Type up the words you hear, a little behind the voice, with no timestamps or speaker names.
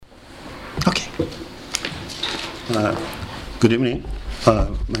Good evening.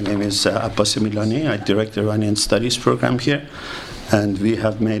 My name is Abbas Milani. I direct the Iranian Studies program here, and we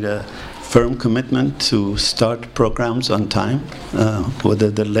have made a firm commitment to start programs on time,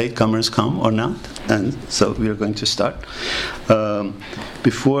 whether the latecomers come or not, and so we are going to start.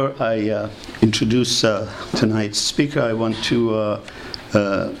 Before I introduce tonight's speaker, I want to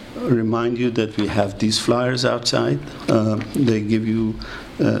remind you that we have these flyers outside. They give you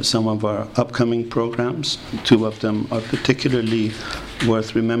some of our upcoming programs. Two of them are particularly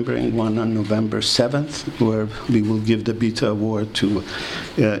worth remembering. One on November 7th, where we will give the Beta Award to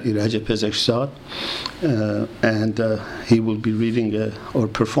Iraj Pezeshzad, and he will be reading or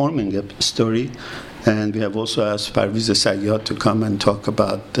performing a story. And we have also asked Parviz Sayyad to come and talk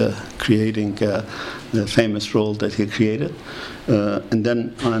about creating the famous role that he created. And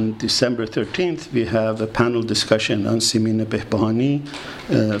then on December 13th, we have a panel discussion on Simin Behbahani,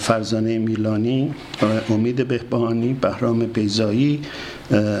 Farzaneh Milani, Omid Behbahani, Bahram Beyzai,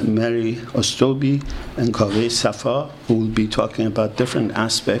 Mary Ostobi, and Kaveh Safa, who will be talking about different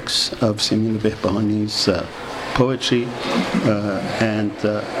aspects of Simin Behbahani's poetry and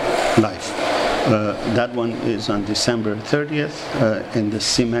life. That one is on December 30th in the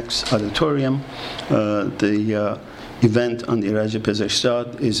CIMEX auditorium. The event on the Iraj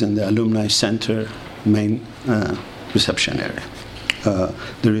Pezeshzad is in the Alumni Center main reception area.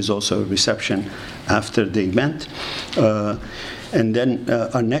 There is also a reception after the event. And then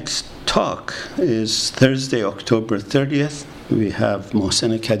our next talk is Thursday, October 30th. We have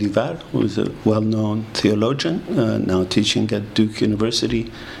Mohsen Kadivar, who is a well-known theologian, now teaching at Duke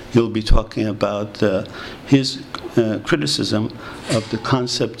University. He'll be talking about his criticism of the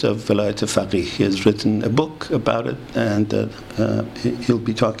concept of Velayat Faqih. He has written a book about it, and he'll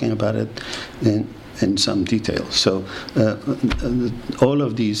be talking about it in some detail. So all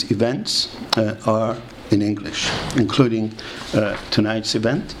of these events are in English, including tonight's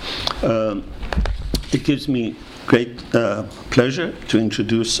event. It gives me great pleasure to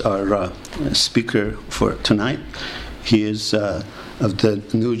introduce our speaker for tonight. He is of the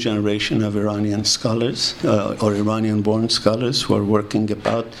new generation of Iranian scholars, or Iranian-born scholars, who are working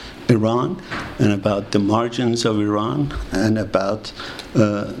about Iran and about the margins of Iran and about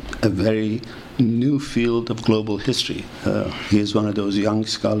a very new field of global history. He is one of those young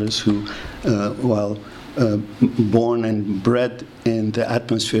scholars who, while born and bred in the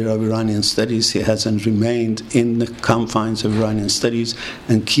atmosphere of Iranian studies, he hasn't remained in the confines of Iranian studies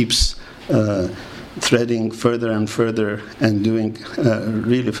and keeps threading further and further and doing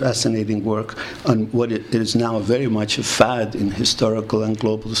really fascinating work on what it is now very much a fad in historical and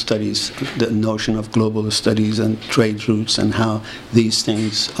global studies, the notion of global studies and trade routes and how these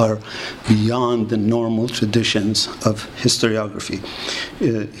things are beyond the normal traditions of historiography.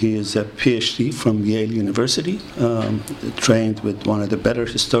 He is a Ph.D. from Yale University, trained with one of the better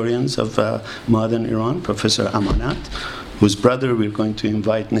historians of modern Iran, Professor Amanat, whose brother we're going to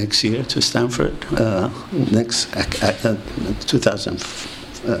invite next year to Stanford, next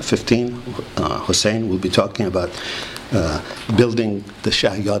 2015. Houshang will be talking about building the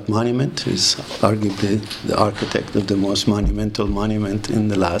Shahyad Monument. He's arguably the architect of the most monumental monument in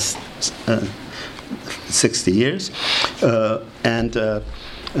the last 60 years.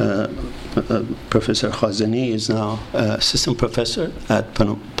 Professor Khazeni is now assistant professor at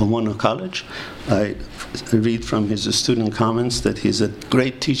Pomona College. I read from his student comments that he's a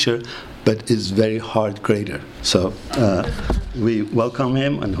great teacher, but is very hard grader. So we welcome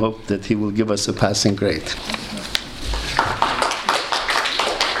him and hope that he will give us a passing grade.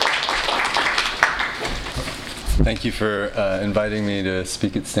 Thank you for inviting me to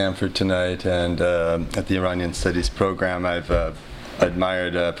speak at Stanford tonight and at the Iranian Studies program. I've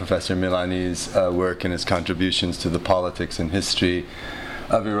admired Professor Milani's work and his contributions to the politics and history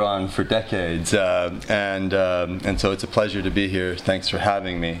of Iran for decades, and so it's a pleasure to be here. Thanks for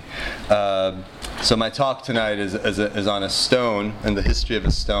having me. So my talk tonight is on a stone and the history of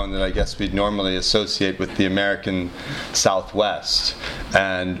a stone that I guess we'd normally associate with the American Southwest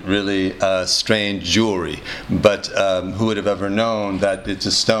and really strange jewelry. But who would have ever known that it's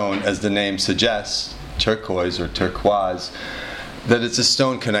a stone, as the name suggests, turquoise or turquoise, that it's a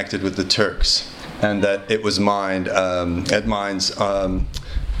stone connected with the Turks, and that it was mined at mines on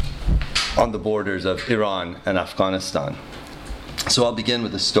the borders of Iran and Afghanistan. So I'll begin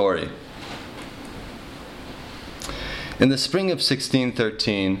with a story. In the spring of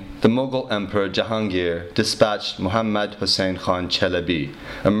 1613, the Mughal Emperor Jahangir dispatched Muhammad Hussain Khan Chalabi,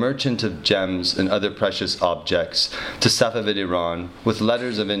 a merchant of gems and other precious objects, to Safavid Iran with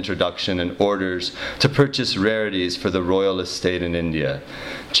letters of introduction and orders to purchase rarities for the royal estate in India.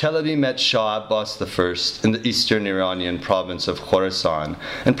 Chalabi met Shah Abbas I in the eastern Iranian province of Khorasan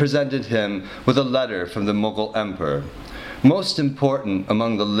and presented him with a letter from the Mughal Emperor. Most important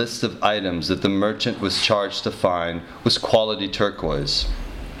among the list of items that the merchant was charged to find was quality turquoise.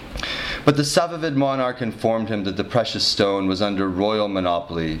 But the Safavid monarch informed him that the precious stone was under royal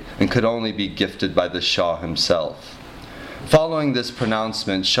monopoly and could only be gifted by the Shah himself. Following this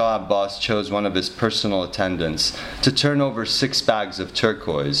pronouncement, Shah Abbas chose one of his personal attendants to turn over 6 bags of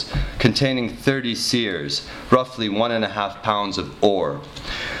turquoise containing 30 seers, roughly 1.5 pounds of ore,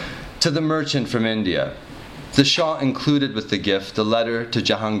 to the merchant from India. The Shah included with the gift a letter to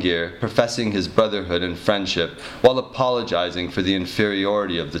Jahangir professing his brotherhood and friendship while apologizing for the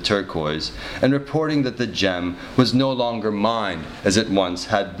inferiority of the turquoise and reporting that the gem was no longer mine as it once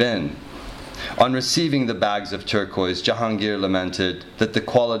had been. On receiving the bags of turquoise, Jahangir lamented that the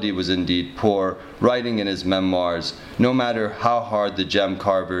quality was indeed poor, writing in his memoirs, "No matter how hard the gem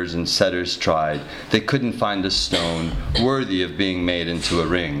carvers and setters tried, they couldn't find a stone worthy of being made into a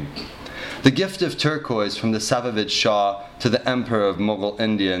ring." The gift of turquoise from the Safavid Shah to the Emperor of Mughal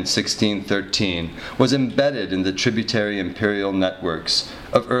India in 1613 was embedded in the tributary imperial networks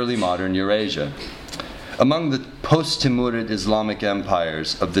of early modern Eurasia. Among the post-Timurid Islamic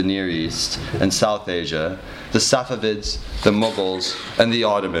empires of the Near East and South Asia, the Safavids, the Mughals, and the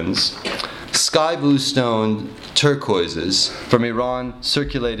Ottomans, sky blue stone turquoises from Iran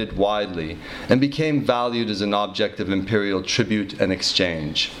circulated widely and became valued as an object of imperial tribute and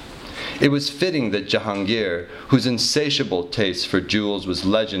exchange. It was fitting that Jahangir, whose insatiable taste for jewels was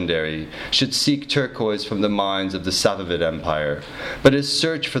legendary, should seek turquoise from the mines of the Safavid Empire, but his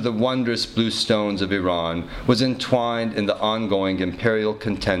search for the wondrous blue stones of Iran was entwined in the ongoing imperial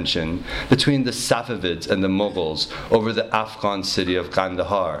contention between the Safavids and the Mughals over the Afghan city of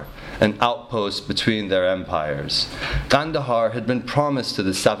Kandahar, an outpost between their empires. Kandahar had been promised to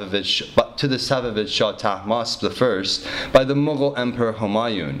the Safavid Shah Tahmasp I by the Mughal Emperor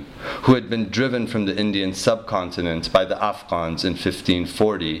Humayun, who had been driven from the Indian subcontinent by the Afghans in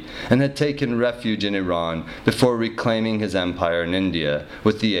 1540 and had taken refuge in Iran before reclaiming his empire in India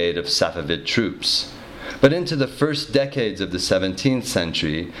with the aid of Safavid troops. But into the first decades of the 17th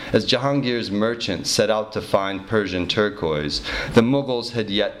century, as Jahangir's merchants set out to find Persian turquoise, the Mughals had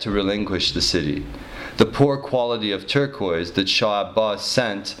yet to relinquish the city. The poor quality of turquoise that Shah Abbas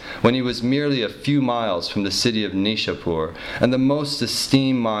sent when he was merely a few miles from the city of Nishapur and the most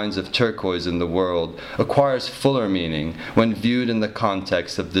esteemed mines of turquoise in the world acquires fuller meaning when viewed in the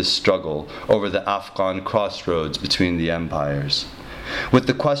context of this struggle over the Afghan crossroads between the empires. With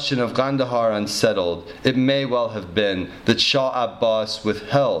the question of Kandahar unsettled, it may well have been that Shah Abbas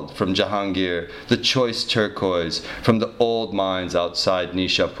withheld from Jahangir the choice turquoise from the old mines outside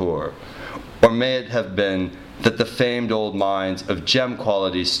Nishapur. Or may it have been that the famed old mines of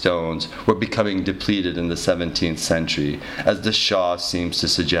gem-quality stones were becoming depleted in the 17th century, as the Shah seems to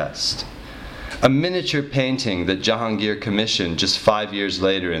suggest. A miniature painting that Jahangir commissioned just 5 years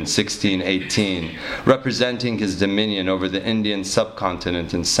later in 1618, representing his dominion over the Indian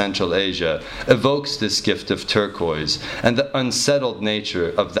subcontinent in Central Asia, evokes this gift of turquoise and the unsettled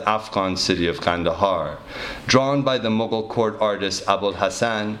nature of the Afghan city of Kandahar. Drawn by the Mughal court artist Abul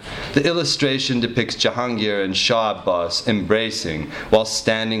Hassan, the illustration depicts Jahangir and Shah Abbas embracing while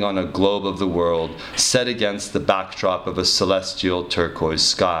standing on a globe of the world set against the backdrop of a celestial turquoise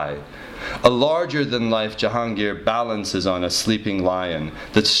sky. A larger-than-life Jahangir balances on a sleeping lion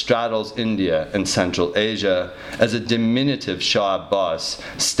that straddles India and Central Asia, as a diminutive Shah Abbas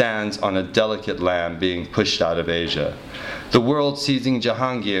stands on a delicate lamb being pushed out of Asia. The world-seizing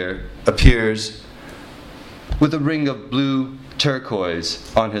Jahangir appears with a ring of blue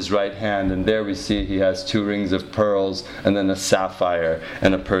turquoise on his right hand, and there we see he has 2 rings of pearls and then a sapphire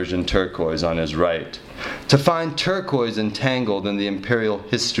and a Persian turquoise on his right. To find turquoise entangled in the imperial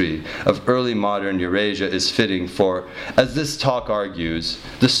history of early modern Eurasia is fitting, for, as this talk argues,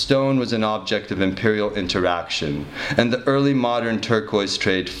 the stone was an object of imperial interaction, and the early modern turquoise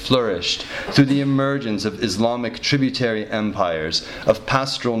trade flourished through the emergence of Islamic tributary empires of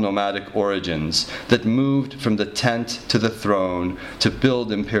pastoral nomadic origins that moved from the tent to the throne to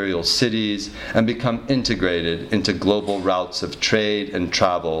build imperial cities and become integrated into global routes of trade and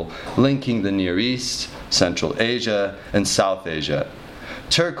travel linking the Near East, Central Asia, and South Asia.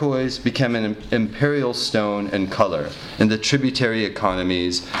 turquoise became an imperial stone and color in the tributary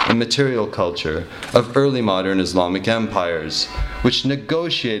economies and material culture of early modern Islamic empires, which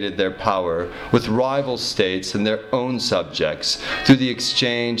negotiated their power with rival states and their own subjects through the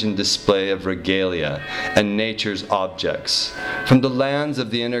exchange and display of regalia and nature's objects. From the lands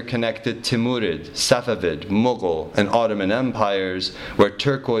of the interconnected Timurid, Safavid, Mughal, and Ottoman empires, where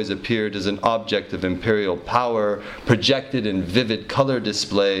turquoise appeared as an object of imperial power, projected in vivid color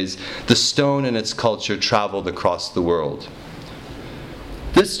displays, the stone and its culture traveled across the world.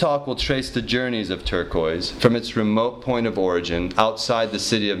 This talk will trace the journeys of turquoise from its remote point of origin outside the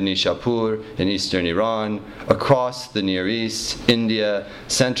city of Nishapur in eastern Iran, across the Near East, India,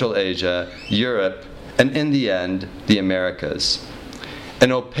 Central Asia, Europe, and in the end, the Americas.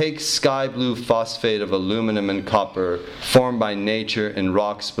 An opaque sky blue phosphate of aluminum and copper formed by nature in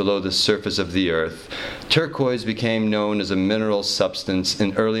rocks below the surface of the earth, turquoise became known as a mineral substance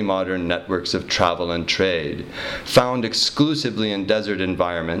in early modern networks of travel and trade. Found exclusively in desert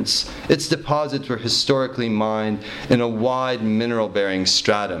environments, its deposits were historically mined in a wide mineral-bearing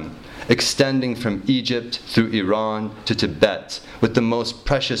stratum, extending from Egypt through Iran to Tibet, with the most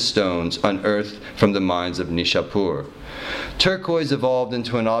precious stones unearthed from the mines of Nishapur. Turquoise evolved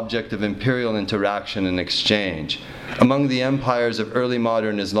into an object of imperial interaction and exchange among the empires of early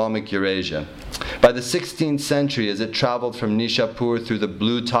modern Islamic Eurasia. By the 16th century, as it traveled from Nishapur through the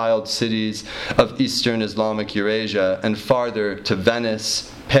blue-tiled cities of Eastern Islamic Eurasia and farther to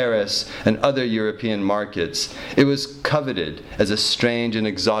Venice, Paris, and other European markets, it was coveted as a strange and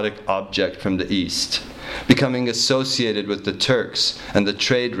exotic object from the East, becoming associated with the Turks and the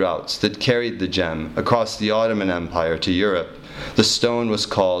trade routes that carried the gem across the Ottoman Empire to Europe. The stone was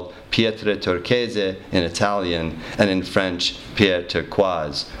called pietre turquoise in Italian, and in French, pierre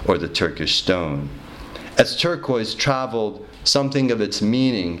turquoise, or the Turkish stone. As turquoise traveled, something of its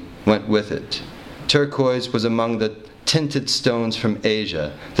meaning went with it. Turquoise was among the tinted stones from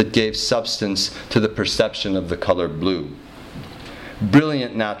Asia that gave substance to the perception of the color blue.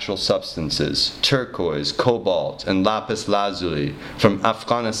 Brilliant natural substances, turquoise, cobalt, and lapis lazuli from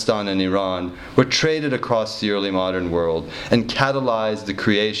Afghanistan and Iran were traded across the early modern world and catalyzed the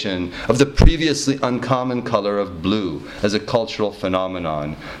creation of the previously uncommon color of blue as a cultural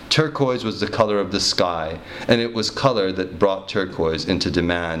phenomenon. Turquoise was the color of the sky, and it was color that brought turquoise into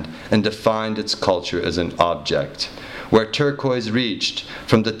demand and defined its culture as an object. Where turquoise reached,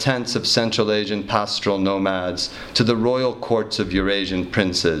 from the tents of Central Asian pastoral nomads to the royal courts of Eurasian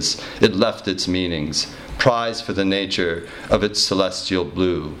princes, it left its meanings, prized for the nature of its celestial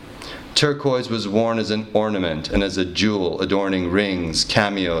blue. Turquoise was worn as an ornament and as a jewel adorning rings,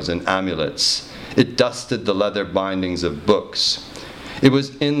 cameos, and amulets. It dusted the leather bindings of books. It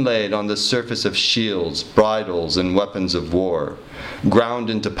was inlaid on the surface of shields, bridles, and weapons of war. Ground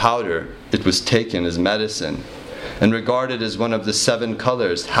into powder, it was taken as medicine. And regarded as one of the 7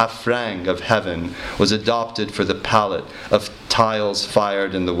 colors, Houshang of heaven, was adopted for the palette of tiles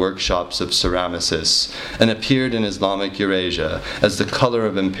fired in the workshops of ceramicists, and appeared in Islamic Eurasia as the color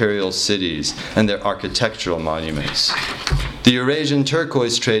of imperial cities and their architectural monuments. The Eurasian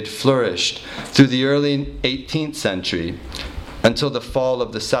turquoise trade flourished through the early 18th century until the fall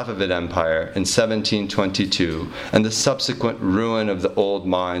of the Safavid Empire in 1722 and the subsequent ruin of the old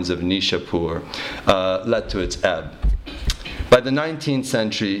mines of Nishapur led to its ebb. By the 19th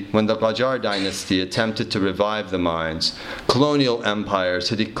century, when the Qajar dynasty attempted to revive the mines, colonial empires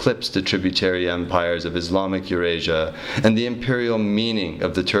had eclipsed the tributary empires of Islamic Eurasia, and the imperial meaning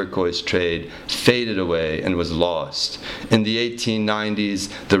of the turquoise trade faded away and was lost. In the 1890s,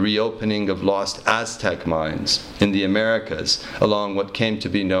 the reopening of lost Aztec mines in the Americas, along what came to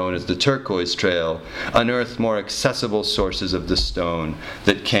be known as the Turquoise Trail, unearthed more accessible sources of the stone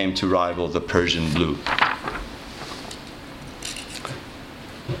that came to rival the Persian blue.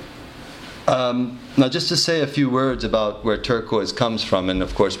 Now, just to say a few words about where turquoise comes from, and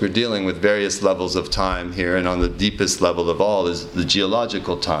of course we're dealing with various levels of time here, and on the deepest level of all is the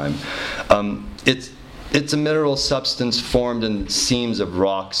geological time. It's a mineral substance formed in seams of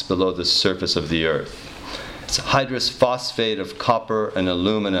rocks below the surface of the earth. It's a hydrous phosphate of copper and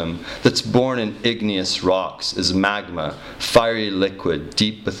aluminum that's born in igneous rocks as magma, fiery liquid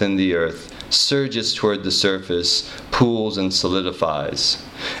deep within the earth, surges toward the surface, pools, and solidifies.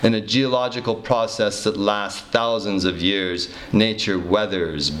 In a geological process that lasts thousands of years, nature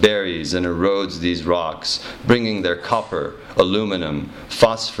weathers, buries, and erodes these rocks, bringing their copper, aluminum,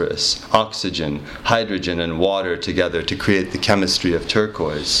 phosphorus, oxygen, hydrogen, and water together to create the chemistry of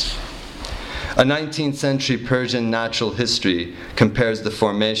turquoise. A 19th century Persian natural history compares the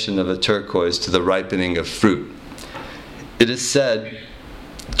formation of a turquoise to the ripening of fruit. It is said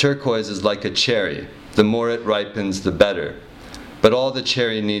Turquoise is like a cherry. The more it ripens, the better. But all the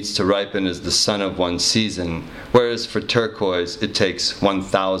cherry needs to ripen is the sun of one season, whereas for turquoise it takes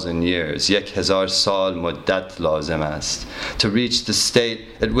 1,000 years. Yek hazar sal muddat lazim ast. To reach the state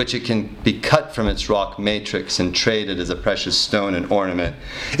at which it can be cut from its rock matrix and traded as a precious stone and ornament,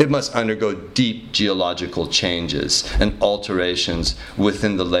 it must undergo deep geological changes and alterations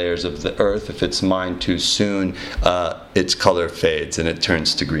within the layers of the earth. If it's mined too soon, its color fades and it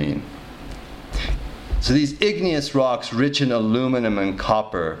turns to green. So these igneous rocks, rich in aluminum and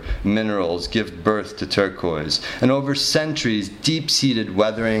copper minerals, give birth to turquoise. And over centuries, deep-seated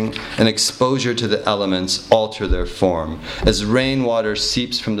weathering and exposure to the elements alter their form. As rainwater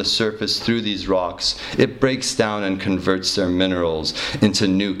seeps from the surface through these rocks, it breaks down and converts their minerals into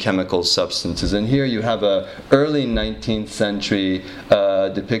new chemical substances. And here you have an early 19th century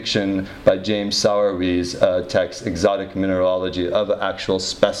depiction by James Sowerby's text, Exotic Mineralogy, of an actual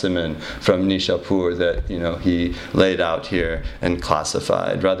specimen from Nishapur that he laid out here and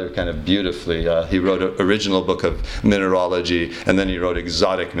classified rather kind of beautifully. He wrote an original book of mineralogy, and then he wrote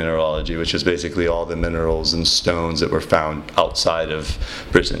Exotic Mineralogy, which is basically all the minerals and stones that were found outside of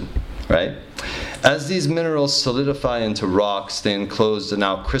Britain, right? As these minerals solidify into rocks, they enclose the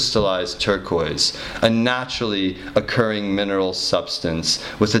now crystallized turquoise, a naturally occurring mineral substance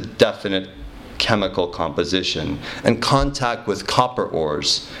with a definite chemical composition, and contact with copper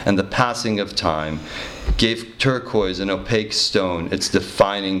ores and the passing of time gave turquoise, an opaque stone, its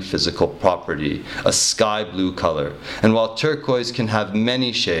defining physical property, a sky blue color. And while turquoise can have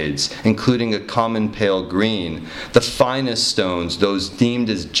many shades, including a common pale green, the finest stones, those deemed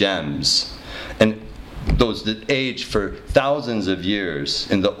as gems, and those that age for thousands of years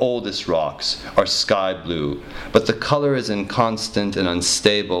in the oldest rocks, are sky blue. But the color is inconstant and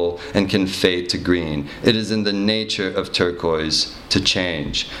unstable and can fade to green. It is in the nature of turquoise to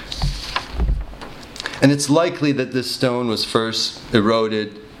change. And it's likely that this stone was first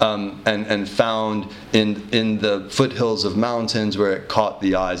eroded and found in the foothills of mountains where it caught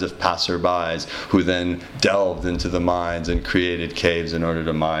the eyes of passerbys, who then delved into the mines and created caves in order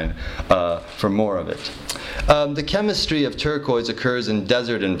to mine for more of it. The chemistry of turquoise occurs in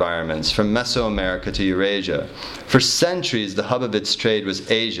desert environments from Mesoamerica to Eurasia. For centuries, the hub of its trade was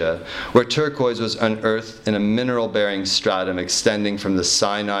Asia, where turquoise was unearthed in a mineral-bearing stratum extending from the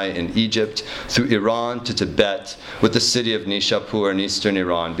Sinai in Egypt through Iran to Tibet, with the city of Nishapur in eastern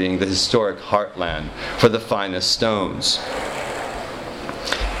Iran being the historic heartland for the finest stones.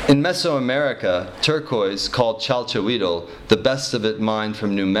 In Mesoamerica, turquoise, called chalchihuitl, the best of it mined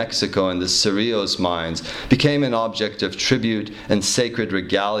from New Mexico and the Cerrillos mines, became an object of tribute and sacred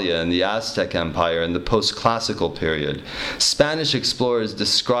regalia in the Aztec Empire in the post-classical period. Spanish explorers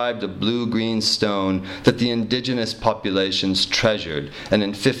described a blue-green stone that the indigenous populations treasured, and in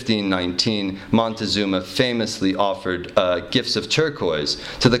 1519, Montezuma famously offered gifts of turquoise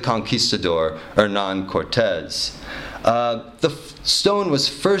to the conquistador Hernán Cortés. The stone was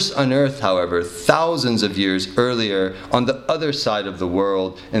first unearthed, however, thousands of years earlier on the other side of the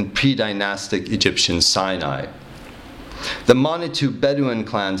world in pre-dynastic Egyptian Sinai. The Manitou Bedouin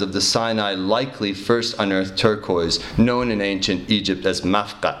clans of the Sinai likely first unearthed turquoise, known in ancient Egypt as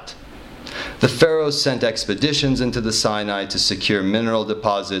mafqat. The pharaohs sent expeditions into the Sinai to secure mineral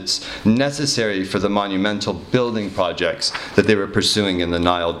deposits necessary for the monumental building projects that they were pursuing in the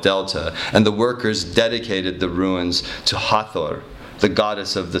Nile Delta, and the workers dedicated the ruins to Hathor, the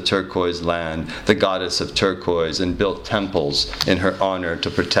goddess of the turquoise land, the goddess of turquoise, and built temples in her honor to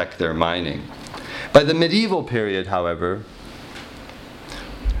protect their mining. By the medieval period, however,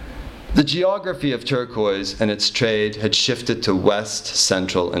 the geography of turquoise and its trade had shifted to West,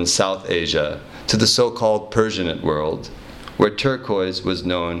 Central, and South Asia, to the so-called Persianate world, where turquoise was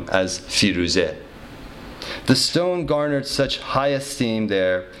known as firuzeh. The stone garnered such high esteem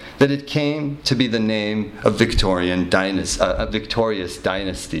there that it came to be the name of victorious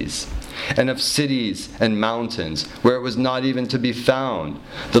dynasties, and of cities and mountains where it was not even to be found.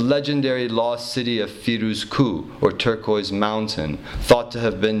 The legendary lost city of Firuzku, or Turquoise Mountain, thought to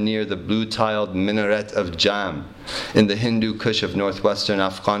have been near the blue-tiled minaret of Jam in the Hindu Kush of northwestern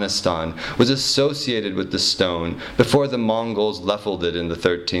Afghanistan, was associated with the stone before the Mongols leveled it in the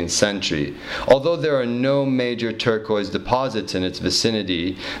 13th century. Although there are no major turquoise deposits in its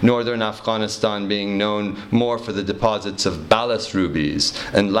vicinity, northern Afghanistan being known more for the deposits of balas rubies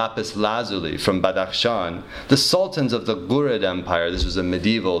and lapis lazuli from Badakhshan, the sultans of the Ghurid Empire, this was a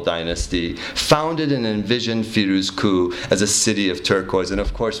medieval dynasty, founded and envisioned Firuzku as a city of turquoise. And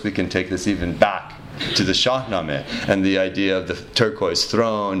of course we can take this even back to the Shahnameh, and the idea of the turquoise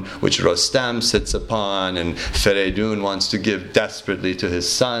throne, which Rostam sits upon, and Feridun wants to give desperately to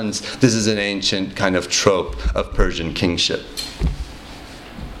his sons. This is an ancient kind of trope of Persian kingship.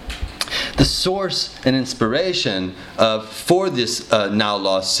 The source and inspiration for this now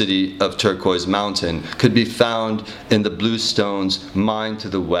lost city of Turquoise Mountain could be found in the blue stones mined to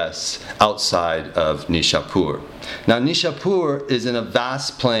the west outside of Nishapur. Now, Nishapur is in a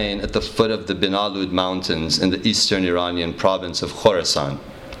vast plain at the foot of the Binalud Mountains in the eastern Iranian province of Khorasan.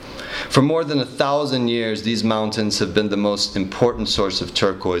 For more than 1,000 years, these mountains have been the most important source of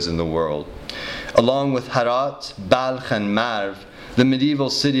turquoise in the world. Along with Herat, Balkh, and Marv, the medieval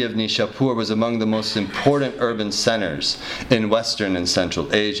city of Nishapur was among the most important urban centers in Western and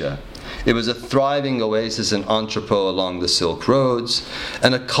Central Asia. It was a thriving oasis and entrepot along the Silk Roads,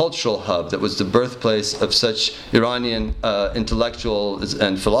 and a cultural hub that was the birthplace of such Iranian intellectuals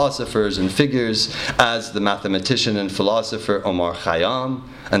and philosophers and figures as the mathematician and philosopher Omar Khayyam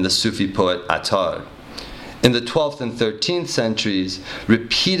and the Sufi poet Attar. In the 12th and 13th centuries,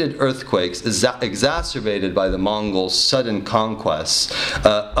 repeated earthquakes exacerbated by the Mongols' sudden conquests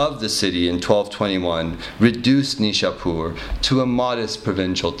of the city in 1221 reduced Nishapur to a modest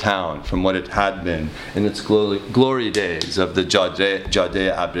provincial town from what it had been in its glory days of the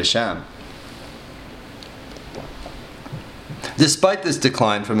Jadeh Abresham. Despite this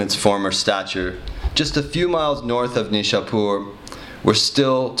decline from its former stature, just a few miles north of Nishapur were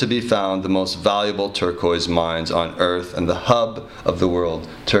still to be found the most valuable turquoise mines on earth and the hub of the world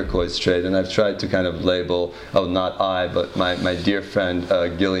turquoise trade. And I've tried to kind of label, oh, not I, but my dear friend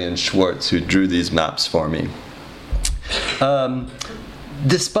Gillian Schwartz, who drew these maps for me.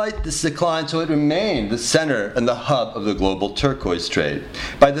 Despite this decline, so it remained the center and the hub of the global turquoise trade.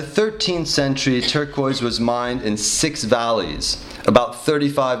 By the 13th century, turquoise was mined in 6 valleys, about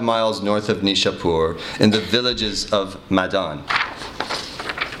 35 miles north of Nishapur, in the villages of Madan.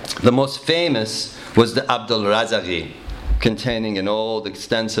 The most famous was the Abdul Razaghi, containing an old,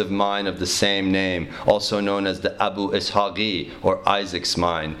 extensive mine of the same name, also known as the Abu Ishaqi, or Isaac's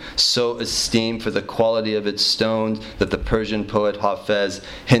mine, so esteemed for the quality of its stones that the Persian poet Hafez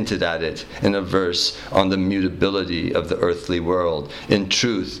hinted at it in a verse on the mutability of the earthly world. In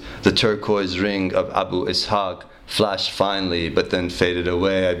truth, the turquoise ring of Abu Ishaq flashed finely, but then faded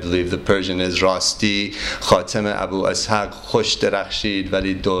away. I believe the Persian is Rasti, Khatem Abu Ishaq Khosh Darakhshid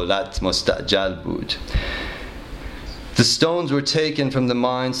Vali Dolat Mustajal Bud. The stones were taken from the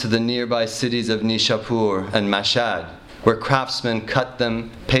mines to the nearby cities of Nishapur and Mashhad, where craftsmen cut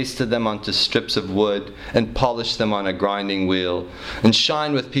them, pasted them onto strips of wood, and polished them on a grinding wheel. And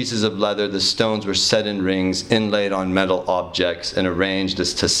shined with pieces of leather, the stones were set in rings, inlaid on metal objects, and arranged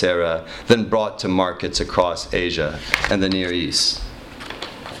as tessera, then brought to markets across Asia and the Near East.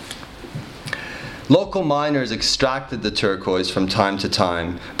 Local miners extracted the turquoise from time to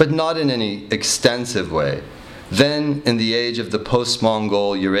time, but not in any extensive way. Then, in the age of the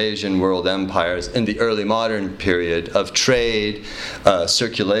post-Mongol Eurasian world empires, in the early modern period of trade,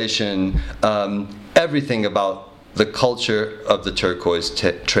 circulation, everything about the culture of the turquoise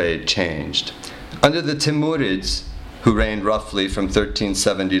trade changed. Under the Timurids, who reigned roughly from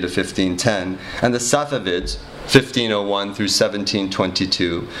 1370 to 1510, and the Safavids, 1501 through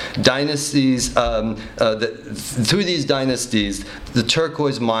 1722, dynasties, through these dynasties, the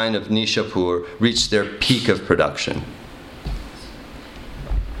turquoise mine of Nishapur reached their peak of production.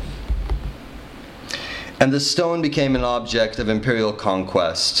 And the stone became an object of imperial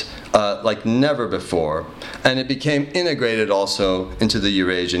conquest like never before, and it became integrated also into the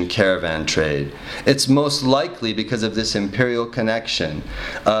Eurasian caravan trade. It's most likely because of this imperial connection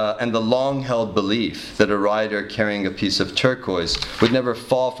and the long-held belief that a rider carrying a piece of turquoise would never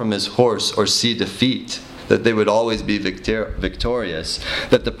fall from his horse or see defeat, that they would always be victorious,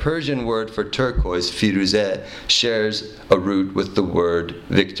 that the Persian word for turquoise, firuzeh, shares a root with the word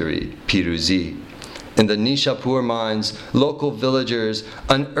victory, piruzi. In the Nishapur mines, local villagers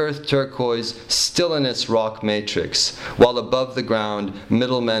unearthed turquoise still in its rock matrix, while above the ground,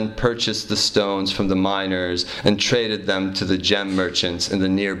 middlemen purchased the stones from the miners and traded them to the gem merchants in the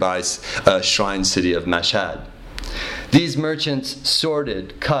nearby shrine city of Mashhad. These merchants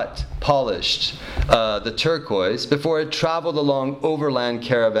sorted, cut, polished the turquoise before it traveled along overland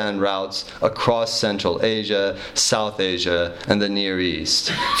caravan routes across Central Asia, South Asia, and the Near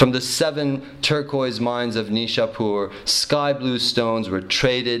East. From the 7 turquoise mines of Nishapur, sky blue stones were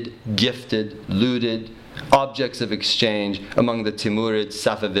traded, gifted, looted, objects of exchange among the Timurids,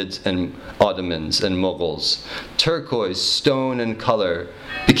 Safavids, and Ottomans and Mughals. Turquoise, stone, and color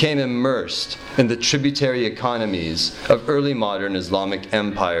became immersed in the tributary economies of early modern Islamic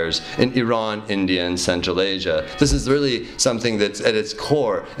empires in Iran, India, and Central Asia. This is really something that's at its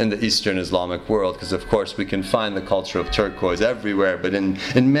core in the Eastern Islamic world, because of course we can find the culture of turquoise everywhere, but in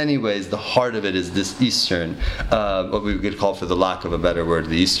many ways the heart of it is this Eastern, what we could call, for the lack of a better word,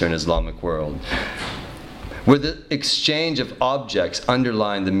 the Eastern Islamic world, where the exchange of objects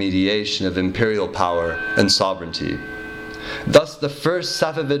underlined the mediation of imperial power and sovereignty. Thus, the first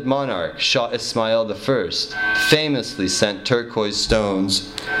Safavid monarch, Shah Ismail I, famously sent turquoise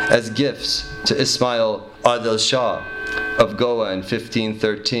stones as gifts to Ismail Adil Shah of Goa in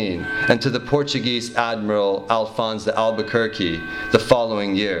 1513, and to the Portuguese admiral Alphonse de Albuquerque the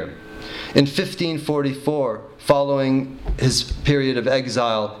following year. In 1544, following his period of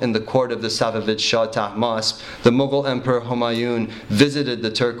exile in the court of the Safavid Shah Tahmasp, the Mughal Emperor Humayun visited the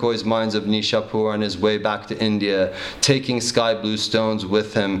turquoise mines of Nishapur on his way back to India, taking sky blue stones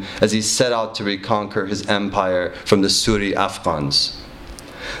with him as he set out to reconquer his empire from the Suri Afghans.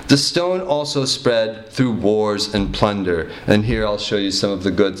 The stone also spread through wars and plunder, and here I'll show you some of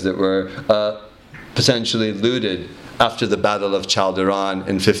the goods that were potentially looted after the Battle of Chaldiran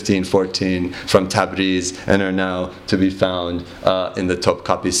in 1514 from Tabriz, and are now to be found in the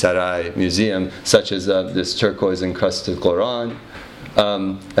Topkapi Saray Museum, such as this turquoise encrusted Quran,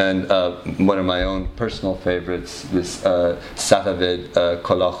 and one of my own personal favorites, this Safavid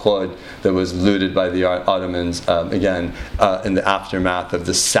Kolakhod that was looted by the Ottomans, again, in the aftermath of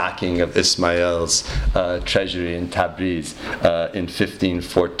the sacking of Ismail's treasury in Tabriz in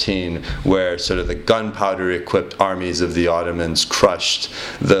 1514, where sort of the gunpowder-equipped armies of the Ottomans crushed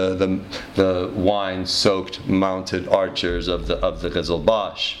the wine-soaked mounted archers of the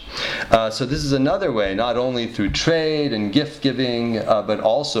Ghazalbash. So this is another way, not only through trade and gift-giving, but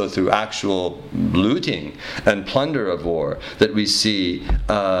also through actual looting and plunder of war, that we see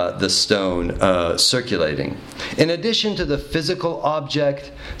the stone circulating. In addition to the physical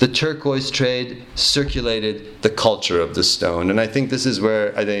object, the turquoise trade circulated the culture of the stone. And I think this is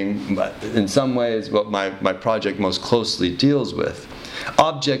where, I think, in some ways, what my project most closely deals with.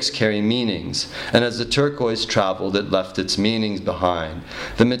 Objects carry meanings, and as the turquoise traveled, it left its meanings behind.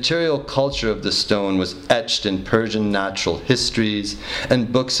 The material culture of the stone was etched in Persian natural histories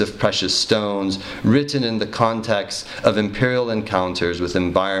and books of precious stones, written in the context of imperial encounters with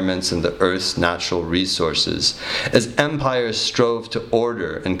environments and the earth's natural resources, as empires strove to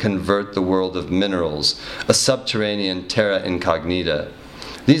order and convert the world of minerals, a subterranean terra incognita.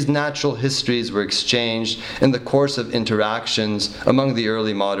 These natural histories were exchanged in the course of interactions among the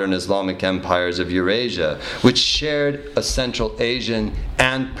early modern Islamic empires of Eurasia, which shared a Central Asian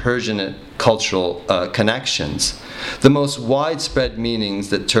and Persian cultural connections. The most widespread meanings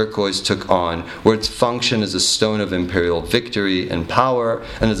that turquoise took on were its function as a stone of imperial victory and power,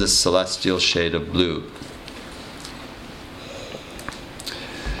 and as a celestial shade of blue.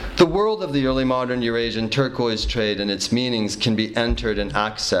 The world of the early modern Eurasian turquoise trade and its meanings can be entered and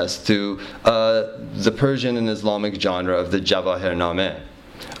accessed through the Persian and Islamic genre of the Jawahirnameh,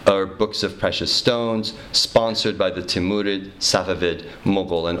 or books of precious stones, sponsored by the Timurid, Safavid,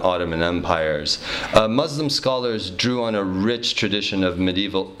 Mughal, and Ottoman empires. Muslim scholars drew on a rich tradition of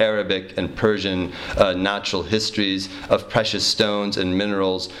medieval Arabic and Persian natural histories of precious stones and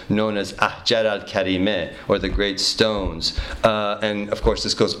minerals known as Ahjar al-Karimeh, or the great stones. And of course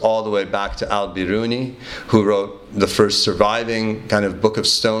this goes all the way back to al-Biruni, who wrote the first surviving kind of book of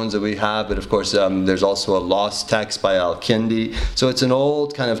stones that we have, but of course there's also a lost text by al-Kindi. So it's an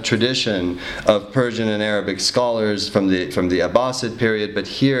old kind of tradition of Persian and Arabic scholars from the Abbasid period, but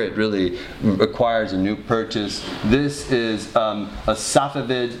here it really requires a new purchase. This is a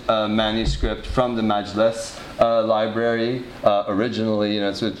Safavid manuscript from the Majlis library.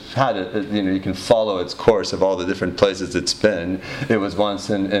 Originally, so it's had you can follow its course of all the different places it's been. It was once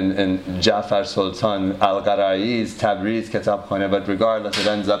in Jafar Sultan al-Qarai's Tabriz Kitabkhane, but regardless, it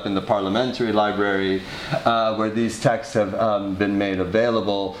ends up in the parliamentary library where these texts have been made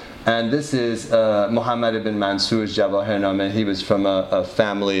available. And this is Muhammad ibn Mansur's Jawahirnameh. He was from a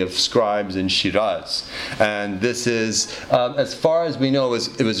family of scribes in Shiraz. And this is, as far as we know,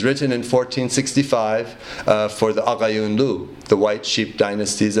 it was written in 1465 for the Agayunlu, the white sheep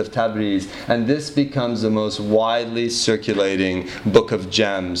dynasties of Tabriz. And this becomes the most widely circulating book of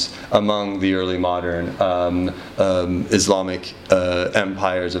gems among the early modern Islamic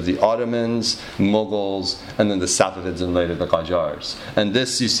empires of the Ottomans, Mughals, and then the Safavids and later the Qajars. And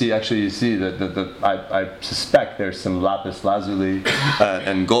this, you see that I suspect there's some lapis lazuli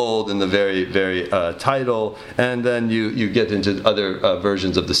and gold in the very, very title, and then you get into other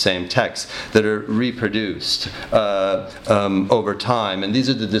versions of the same text that are reproduced over time. And these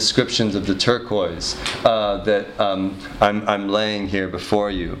are the descriptions of the turquoise that I'm laying here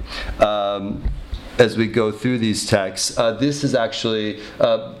before you. As we go through these texts, this is actually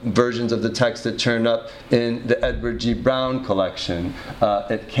versions of the text that turned up in the Edward G. Brown collection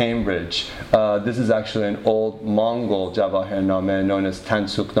at Cambridge. This is actually an old Mongol Jawahirnameh known as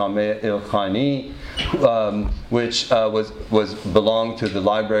Tansuknameh il-Khani, which belonged to the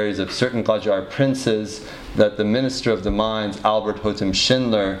libraries of certain Qajar princes that the Minister of the Mines, Albert Hotham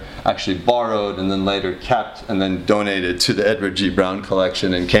Schindler, actually borrowed and then later kept and then donated to the Edward G. Brown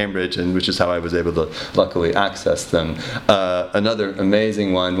collection in Cambridge, and which is how I was able to luckily access them. Another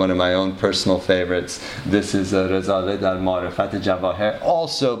amazing one of my own personal favorites, this is Rezale dar Marifat Jawahir,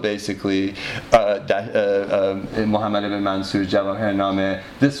 also basically Muhammad ibn Mansur's Jawahirnameh.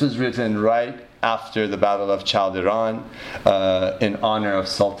 This was written right after the Battle of Chaldiran, in honor of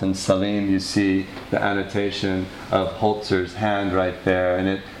Sultan Salim. You see the annotation of Holzer's hand right there. And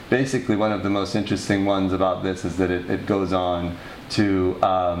it basically, one of the most interesting ones about this is that it goes on to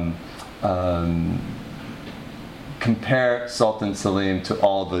compare Sultan Salim to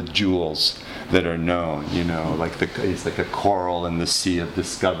all the jewels that are known, like he's like a coral in the sea of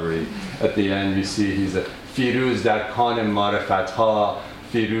discovery. At the end you see he's a Firuz dar Khan Marifat ha,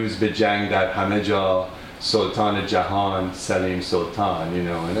 Firuz be jang dar hame ja, Sultan Jahan, Salim Sultan,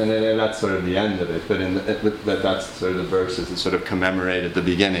 and that's sort of the end of it. But that's sort of the verses that sort of commemorate at the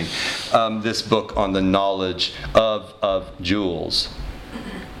beginning this book on the knowledge of jewels.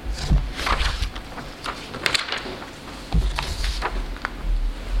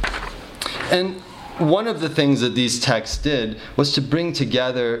 And one of the things that these texts did was to bring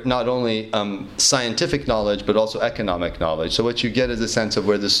together not only scientific knowledge but also economic knowledge. So what you get is a sense of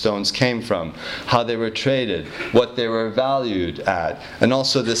where the stones came from, how they were traded, what they were valued at, and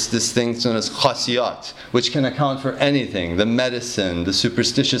also this thing known as khasiyat, which can account for anything, the medicine, the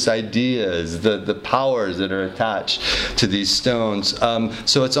superstitious ideas, the powers that are attached to these stones.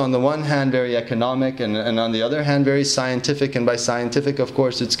 So it's on the one hand very economic and on the other hand very scientific, and by scientific of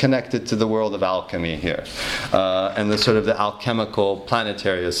course it's connected to the world of alchemy here, and the sort of the alchemical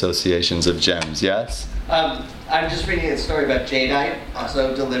planetary associations of gems. Yes? I'm just reading a story about jadeite,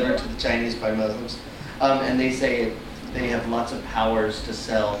 also delivered to the Chinese by Muslims, and they say they have lots of powers to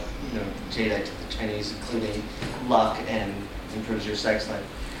sell, jadeite to the Chinese, including luck and improves your sex life.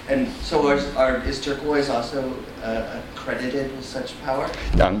 And so is turquoise also accredited with such power?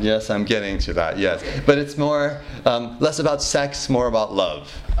 Yes, I'm getting to that, yes. Okay. But it's more, less about sex, more about love.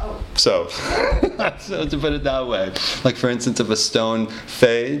 Oh. So to put it that way. Like for instance, if a stone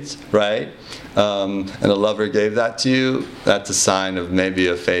fades, right, and a lover gave that to you, that's a sign of maybe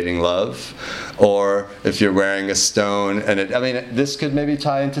a fading love. Or if you're wearing a stone, and this could maybe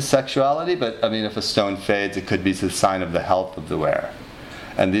tie into sexuality, but if a stone fades, it could be a sign of the health of the wearer.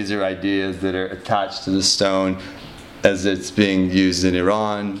 And these are ideas that are attached to the stone as it's being used in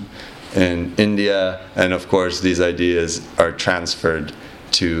Iran, in India, and of course these ideas are transferred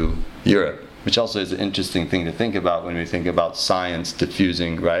to Europe, which also is an interesting thing to think about when we think about science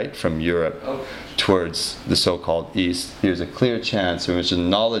diffusing right from Europe towards the so-called East. Here's a clear chance in which the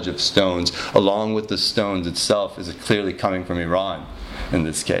knowledge of stones, along with the stones itself, is clearly coming from Iran in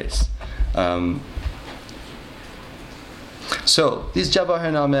this case. So, these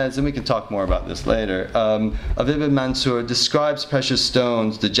Jawahirnamehs, and we can talk more about this later, of Ibn Mansur describes precious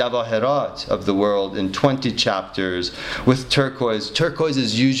stones, the Jawahirat of the world, in 20 chapters with turquoise. Turquoise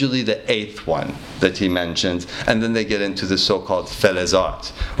is usually the 8th one that he mentions, and then they get into the so-called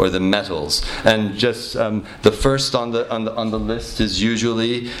felezat, or the metals. And just the first on the list is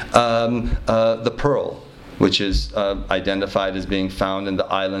usually the pearl, which is identified as being found in the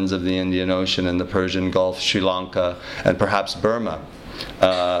islands of the Indian Ocean and the Persian Gulf, Sri Lanka, and perhaps Burma.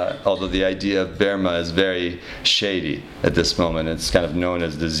 Although the idea of Burma is very shady at this moment. It's kind of known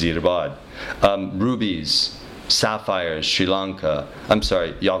as the Zirbad. Rubies, sapphires, Sri Lanka,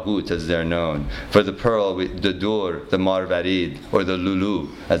 Yaqut as they're known. For the pearl, the dur, the marvarid, or the lulu,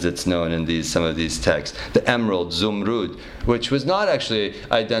 as it's known in some of these texts. The emerald, zumrud, which was not actually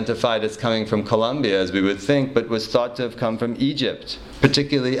identified as coming from Colombia, as we would think, but was thought to have come from Egypt,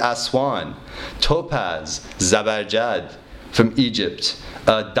 particularly Aswan. Topaz, zabarjad, from Egypt.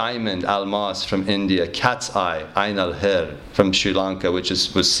 Diamond, almas, from India. Cat's eye, ain al-hir, from Sri Lanka, which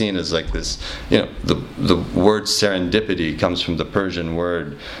was seen as like this, the word serendipity comes from the Persian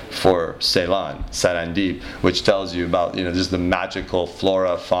word for Ceylon, Sarandip, which tells you about, just the magical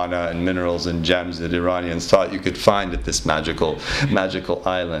flora, fauna, and minerals and gems that Iranians thought you could find at this magical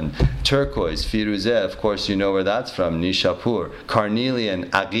island. Turquoise, Firuzeh, of course you know where that's from, Nishapur. Carnelian,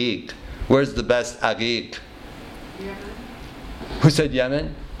 aqiq. Where's the best aqiq? Yemen. Who said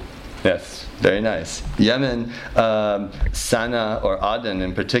Yemen? Yes, very nice. Yemen, Sana or Aden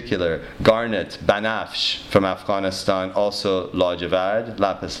in particular, garnet, banafsh from Afghanistan, also lajavad,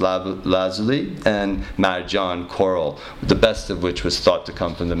 lapis lazuli, and marjan, coral, the best of which was thought to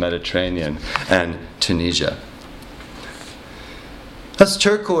come from the Mediterranean and Tunisia. Thus,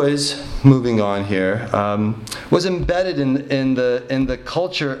 turquoise, moving on here, was embedded in the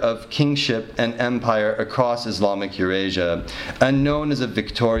culture of kingship and empire across Islamic Eurasia, and known as a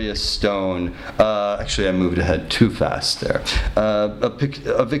victorious stone. Actually, I moved ahead too fast there.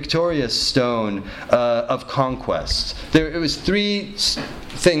 A victorious stone of conquest. It was three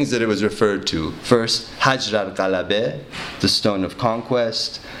things that it was referred to. First, Hajr al-Ghalabeh, the stone of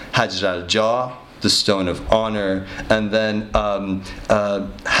conquest. Hajr al-Jah, the stone of honor, and then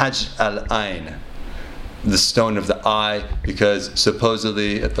Hajj al-Ain, the stone of the eye, because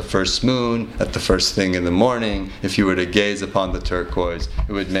supposedly at the first moon, at the first thing in the morning, if you were to gaze upon the turquoise,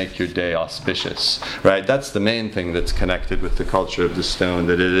 it would make your day auspicious, right? That's the main thing that's connected with the culture of the stone,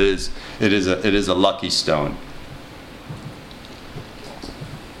 that it is a lucky stone.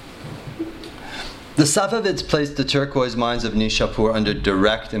 The Safavids placed the turquoise mines of Nishapur under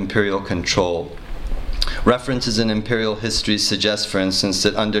direct imperial control. References in imperial history suggest, for instance,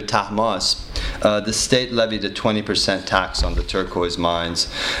 that under Tahmasp, the state levied a 20% tax on the turquoise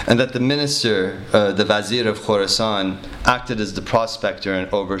mines, and that the minister, the Wazir of Khorasan, acted as the prospector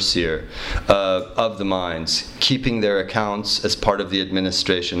and overseer of the mines, keeping their accounts as part of the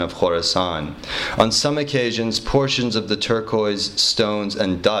administration of Khorasan. On some occasions, portions of the turquoise stones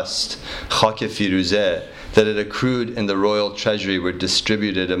and dust, khak-e firuzeh, that had accrued in the royal treasury were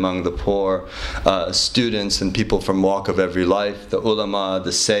distributed among the poor, students and people from walk of every life, the ulama, the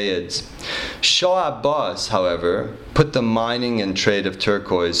sayyids. Shah Abbas, however, put the mining and trade of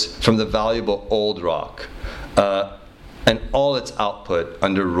turquoise from the valuable old rock and all its output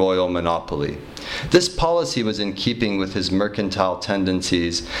under royal monopoly. This policy was in keeping with his mercantile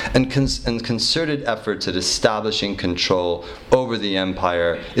tendencies and concerted efforts at establishing control over the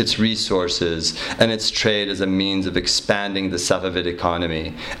empire, its resources, and its trade as a means of expanding the Safavid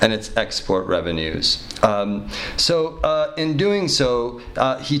economy and its export revenues. In doing so,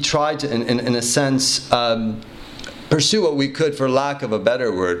 he tried to, in a sense, pursue what we could, for lack of a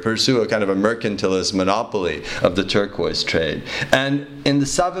better word, pursue a kind of a mercantilist monopoly of the turquoise trade. And in the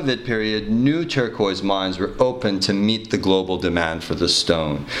Safavid period, new turquoise mines were open to meet the global demand for the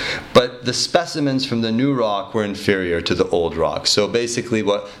stone. But the specimens from the new rock were inferior to the old rock. So basically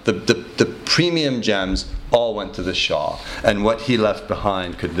what the premium gems all went to the Shah. And what he left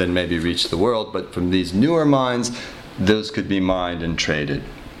behind could then maybe reach the world. But from these newer mines, those could be mined and traded.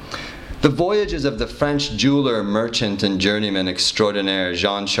 The voyages of the French jeweler, merchant, and journeyman extraordinaire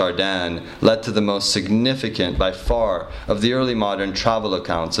Jean Chardin led to the most significant, by far, of the early modern travel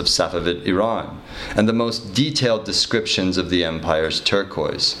accounts of Safavid Iran, and the most detailed descriptions of the empire's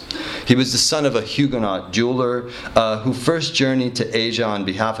turquoise. He was the son of a Huguenot jeweler who first journeyed to Asia on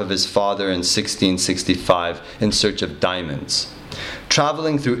behalf of his father in 1665 in search of diamonds.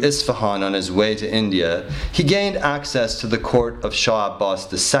 Traveling through Isfahan on his way to India, he gained access to the court of Shah Abbas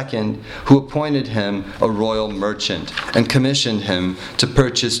II, who appointed him a royal merchant and commissioned him to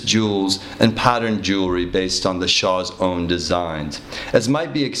purchase jewels and patterned jewelry based on the Shah's own designs. As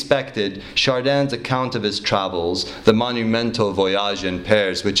might be expected, Chardin's account of his travels, the monumental Voyage in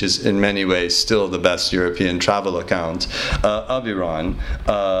Pairs, which is in many ways still the best European travel account of Iran,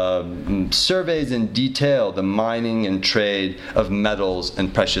 surveys in detail the mining and trade of metals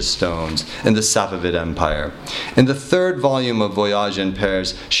and precious stones in the Safavid Empire. In the third volume of Voyage in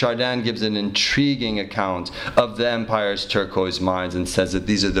Paris, Chardin gives an intriguing account of the empire's turquoise mines and says that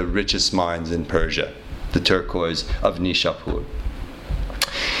these are the richest mines in Persia, the turquoise of Nishapur.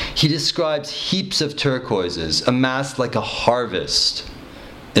 He describes heaps of turquoises amassed like a harvest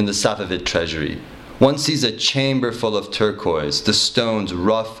in the Safavid treasury, One sees a chamber full of turquoise. The stones,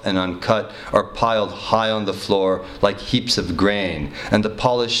 rough and uncut, are piled high on the floor like heaps of grain, and the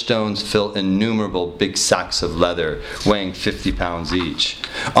polished stones fill innumerable big sacks of leather, weighing 50 pounds each.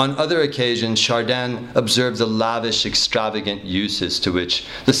 On other occasions, Chardin observed the lavish, extravagant uses to which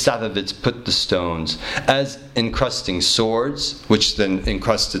the Safavids put the stones, as encrusting swords, which then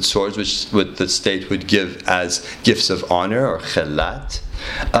encrusted swords, which the state would give as gifts of honor, or khelat.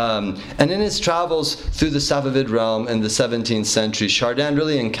 And in his travels through the Safavid realm in the 17th century, Chardin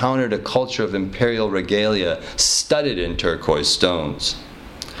really encountered a culture of imperial regalia studded in turquoise stones.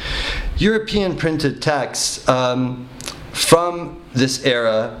 European printed texts from this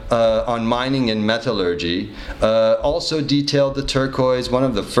era on mining and metallurgy also detailed the turquoise. One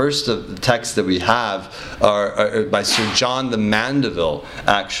of the first of the texts that we have are by Sir John the Mandeville,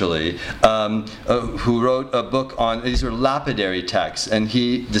 actually, who wrote a book on, these were lapidary texts, and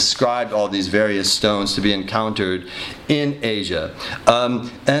he described all these various stones to be encountered in Asia.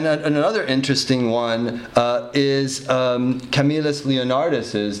 And another interesting one is Camillus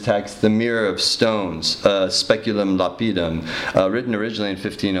Leonardus's text, The Mirror of Stones, Speculum Lapidum, written originally in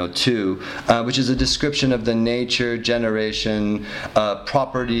 1502, which is a description of the nature, generation,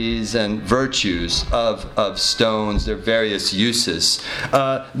 properties, and virtues of stones, their various uses.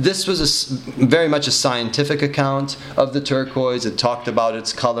 This was very much a scientific account of the turquoise. It talked about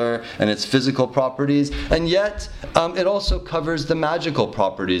its color and its physical properties, and yet it also covers the magical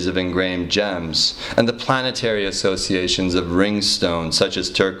properties of engraved gems and the planetary associations of ring stones, such as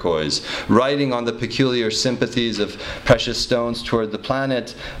turquoise. Writing on the peculiar sympathies of precious stones toward the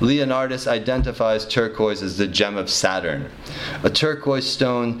planet, Leonardus identifies turquoise as the gem of Saturn. A turquoise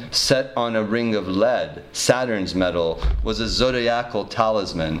stone set on a ring of lead, Saturn's metal, was a zodiacal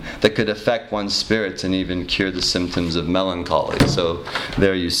talisman that could affect one's spirits and even cure the symptoms of melancholy. So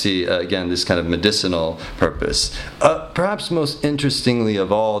there you see, again, this kind of medicinal purpose. Perhaps most interestingly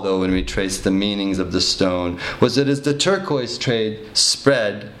of all, though, when we trace the meanings of the stone, was that as the turquoise trade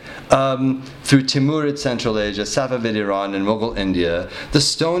spread through Timurid Central Asia, Safavid Iran, and Mughal India, the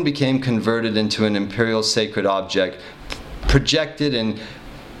stone became converted into an imperial sacred object, projected in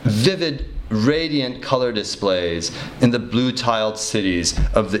vivid, radiant color displays in the blue-tiled cities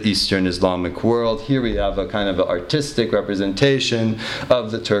of the Eastern Islamic world. Here we have a kind of artistic representation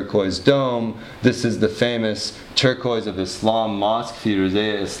of the turquoise dome. This is the famous Turquoise of Islam Mosque,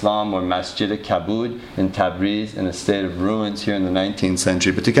 Firuzeh Islam, or Masjid Kabud in Tabriz, in a state of ruins here in the 19th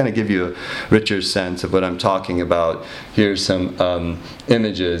century. But to kind of give you a richer sense of what I'm talking about, here's some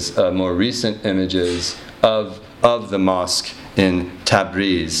images, more recent images of the mosque in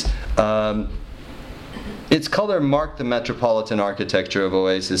Tabriz. Its color marked the metropolitan architecture of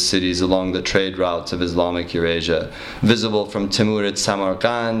oasis cities along the trade routes of Islamic Eurasia, visible from Timurid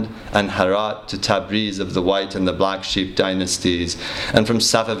Samarkand and Herat to Tabriz of the White and the Black Sheep dynasties, and from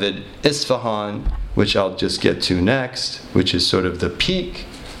Safavid Isfahan, which I'll just get to next, which is sort of the peak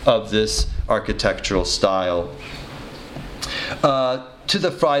of this architectural style, to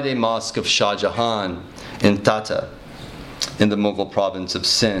the Friday Mosque of Shah Jahan in Tata, in the Mughal province of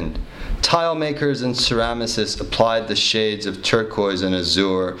Sindh. Tile makers and ceramicists applied the shades of turquoise and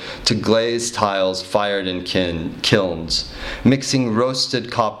azure to glazed tiles fired in kilns. Mixing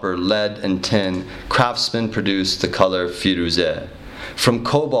roasted copper, lead, and tin, craftsmen produced the color firuzeh. From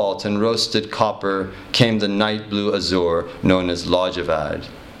cobalt and roasted copper came the night blue azure known as lajavad.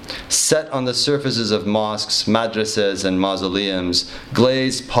 Set on the surfaces of mosques, madrasas, and mausoleums,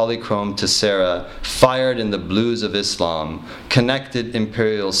 glazed polychrome tessera, fired in the blues of Islam, connected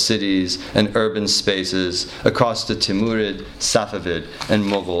imperial cities and urban spaces across the Timurid, Safavid, and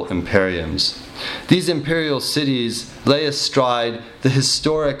Mughal imperiums. These imperial cities lay astride the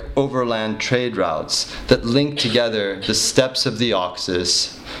historic overland trade routes that link together the steppes of the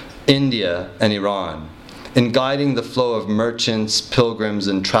Oxus, India, and Iran. In guiding the flow of merchants, pilgrims,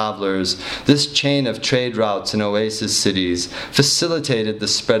 and travelers, this chain of trade routes in oasis cities facilitated the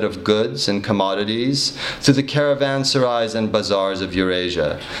spread of goods and commodities through the caravanserais and bazaars of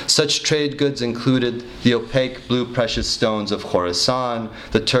Eurasia. Such trade goods included the opaque blue precious stones of Khorasan,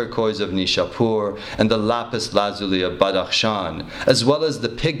 the turquoise of Nishapur, and the lapis lazuli of Badakhshan, as well as the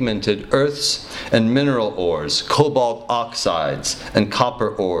pigmented earths and mineral ores, cobalt oxides, and copper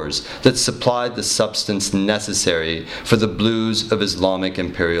ores that supplied the substance necessary for the blues of Islamic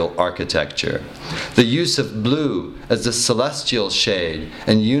imperial architecture. The use of blue as the celestial shade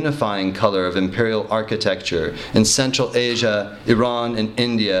and unifying color of imperial architecture in Central Asia, Iran, and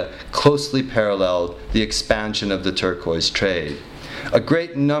India closely paralleled the expansion of the turquoise trade. A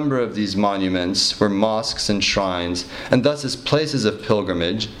great number of these monuments were mosques and shrines, and thus as places of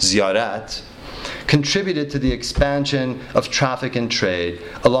pilgrimage, ziyarat, contributed to the expansion of traffic and trade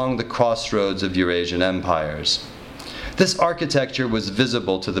along the crossroads of Eurasian empires. This architecture was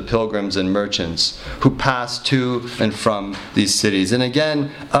visible to the pilgrims and merchants who passed to and from these cities. And again,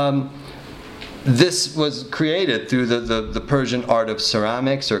 this was created through the Persian art of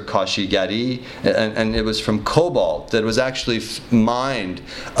ceramics, or kashigari, and it was from cobalt that was actually mined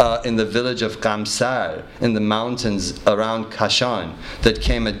in the village of Qamsar in the mountains around Kashan, that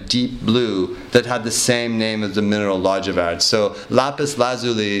came a deep blue that had the same name as the mineral lajavard. So lapis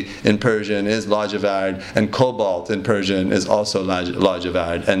lazuli in Persian is lajavard, and cobalt in Persian is also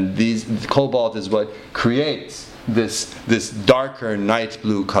lajavard. And cobalt is what creates this darker night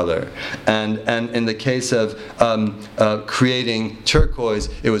blue color, and in the case of creating turquoise,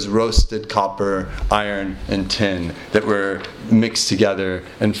 it was roasted copper, iron, and tin that were mixed together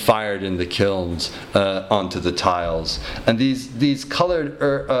and fired in the kilns onto the tiles. And these colored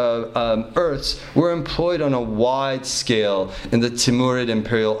earths were employed on a wide scale in the Timurid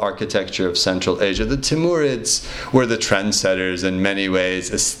imperial architecture of Central Asia. The Timurids were the trendsetters in many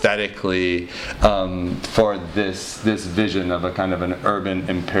ways aesthetically for this vision of a kind of an urban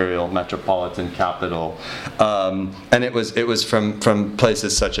imperial metropolitan capital, and it was from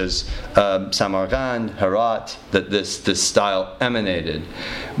places such as Samarkand, Herat, that this style emanated.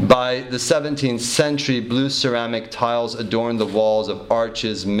 By the 17th century, blue ceramic tiles adorned the walls of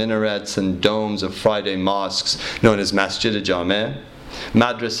arches, minarets, and domes of Friday mosques known as Masjid-e-Jame,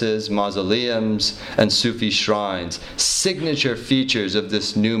 madrasas, mausoleums, and Sufi shrines. Signature features of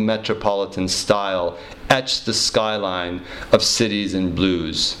this new metropolitan style etched the skyline of cities in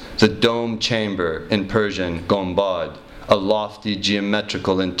blues. The dome chamber, in Persian, gombad, a lofty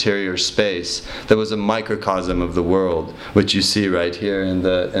geometrical interior space that was a microcosm of the world, which you see right here in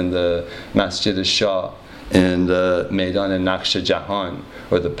the Masjid al-Shah, in the Maidan and Naqsh Jahan,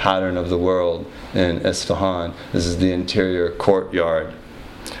 or the pattern of the world in Isfahan. This is the interior courtyard.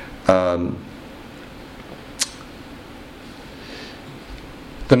 The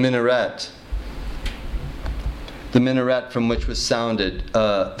minaret from which was sounded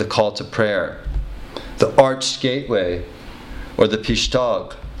the call to prayer, the arched gateway, or the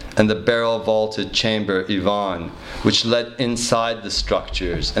pishtag, and the barrel-vaulted chamber Ivan, which led inside the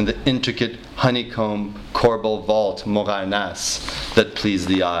structures, and the intricate honeycomb corbel vault Mogharnas that pleased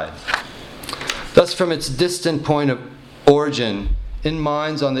the eye. Thus, from its distant point of origin, in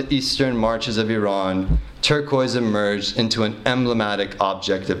mines on the eastern marches of Iran, turquoise emerged into an emblematic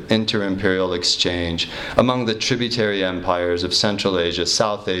object of inter-imperial exchange among the tributary empires of Central Asia,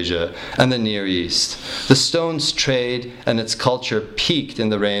 South Asia, and the Near East. The stone's trade and its culture peaked in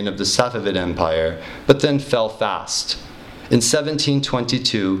the reign of the Safavid Empire, but then fell fast. In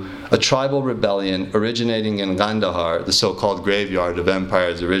 1722, a tribal rebellion originating in Kandahar, the so-called graveyard of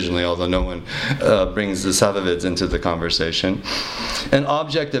empires originally, although no one brings the Safavids into the conversation, an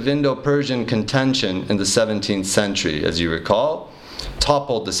object of Indo-Persian contention in the 17th century, as you recall,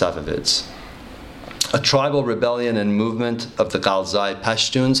 toppled the Safavids. A tribal rebellion and movement of the Ghalzai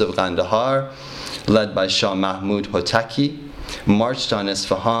Pashtuns of Kandahar, led by Shah Mahmud Hotaki, marched on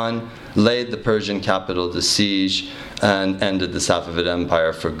Isfahan, laid the Persian capital to siege, and ended the Safavid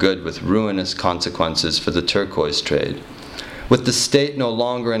Empire for good, with ruinous consequences for the turquoise trade. With the state no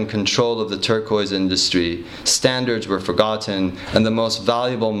longer in control of the turquoise industry, standards were forgotten, and the most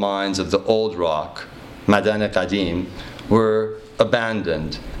valuable mines of the old rock, Madan-e-Qadim, were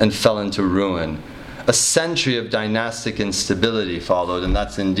abandoned and fell into ruin. A century of dynastic instability followed, and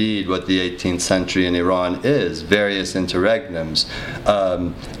that's indeed what the 18th century in Iran is. Various interregnums,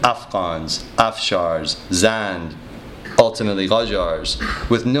 Afghans, Afshars, Zand, ultimately Qajars,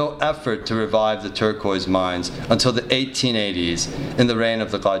 with no effort to revive the turquoise mines until the 1880s in the reign of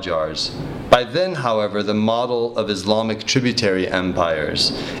the Qajars. By then, however, the model of Islamic tributary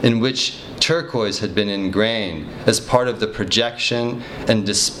empires, in which turquoise had been ingrained as part of the projection and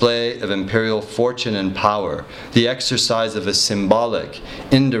display of imperial fortune and power, the exercise of a symbolic,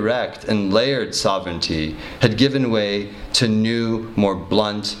 indirect, and layered sovereignty, had given way to new, more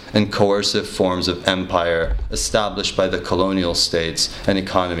blunt and coercive forms of empire established by the colonial states and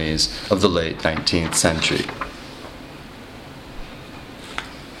economies of the late 19th century.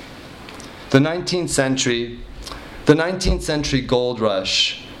 The 19th century gold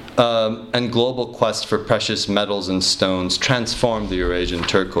rush and global quest for precious metals and stones transformed the Eurasian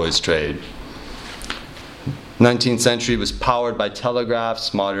turquoise trade. 19th century was powered by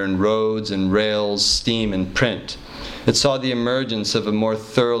telegraphs, modern roads and rails, steam and print. It saw the emergence of a more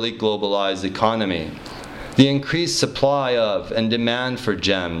thoroughly globalized economy. The The increased supply of and demand for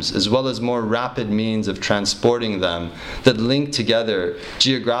gems, as well as more rapid means of transporting them that link together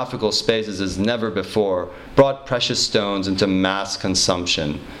geographical spaces as never before, brought precious stones into mass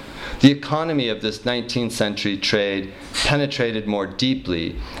consumption. The economy of this 19th century trade penetrated more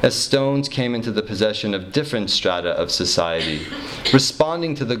deeply as stones came into the possession of different strata of society.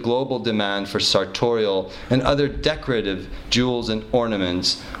 Responding to the global demand for sartorial and other decorative jewels and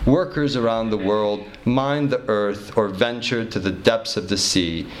ornaments, workers around the world mined the earth or ventured to the depths of the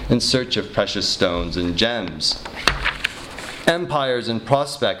sea in search of precious stones and gems. Empires and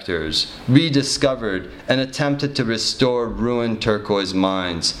prospectors rediscovered and attempted to restore ruined turquoise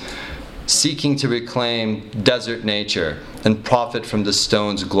mines, seeking to reclaim desert nature and profit from the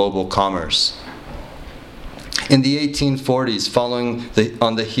stone's global commerce. In the 1840s, following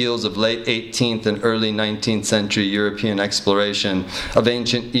on the heels of late 18th and early 19th century European exploration of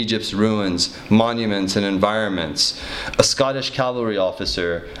ancient Egypt's ruins, monuments, and environments, a Scottish cavalry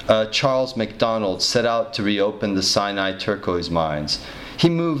officer, Charles MacDonald, set out to reopen the Sinai turquoise mines. He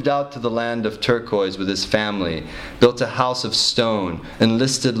moved out to the land of turquoise with his family, built a house of stone,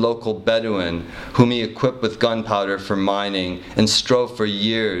 enlisted local Bedouin, whom he equipped with gunpowder for mining, and strove for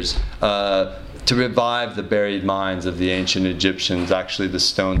years to revive the buried mines of the ancient Egyptians. Actually, the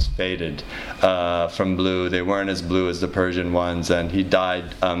stones faded from blue. They weren't as blue as the Persian ones, and he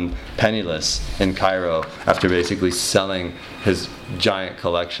died penniless in Cairo after basically selling his giant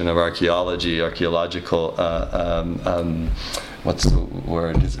collection of archaeological what's the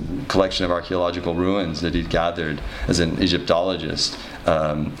word? His collection of archaeological ruins that he'd gathered as an Egyptologist.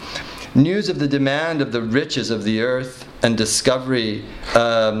 News of the demand of the riches of the earth and discovery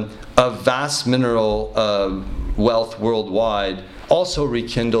of vast mineral wealth worldwide also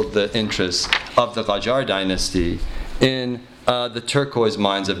rekindled the interest of the Qajar dynasty in the turquoise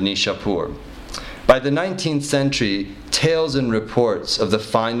mines of Nishapur. By the 19th century, tales and reports of the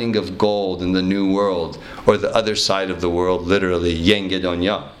finding of gold in the New World, or the other side of the world, literally,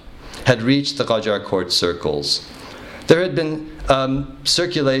 Yengedonya, had reached the Qajar court circles. There had been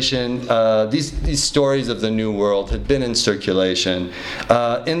circulation, these stories of the New World had been in circulation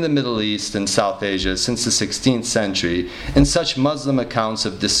in the Middle East and South Asia since the 16th century, in such Muslim accounts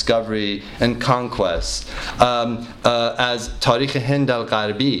of discovery and conquest as Tarikh Hind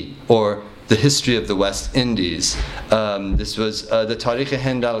al-Gharbi, or the history of the West Indies. This was the Tarikh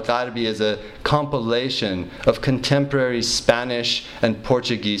Hind al-Gharbi is a compilation of contemporary Spanish and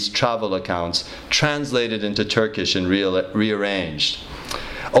Portuguese travel accounts translated into Turkish and rearranged.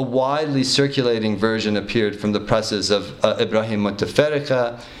 A widely circulating version appeared from the presses of Ibrahim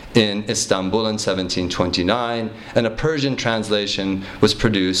Mutafarriqa in Istanbul in 1729, and a Persian translation was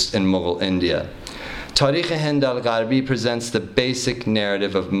produced in Mughal India. Tarikh Hind al-Gharbi presents the basic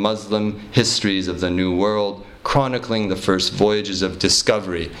narrative of Muslim histories of the New World, chronicling the first voyages of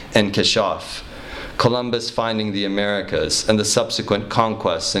discovery and Kashaf, Columbus finding the Americas, and the subsequent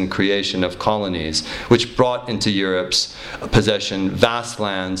conquests and creation of colonies, which brought into Europe's possession vast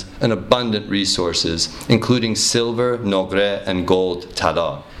lands and abundant resources, including silver, nogre, and gold,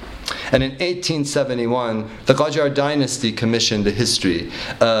 tala. And in 1871, the Qajar dynasty commissioned a history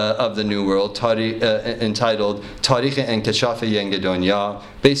of the New World entitled Tarikh Inkashaf Yengedonya,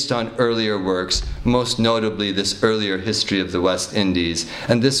 based on earlier works, most notably this earlier history of the West Indies,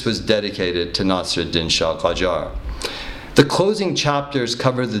 and this was dedicated to Nasruddin Shah Qajar. The closing chapters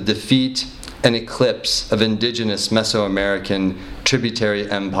cover the defeat and eclipse of indigenous Mesoamerican tributary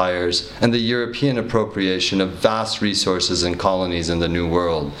empires and the European appropriation of vast resources and colonies in the New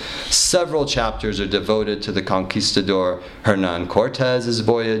World. Several chapters are devoted to the conquistador Hernan Cortez's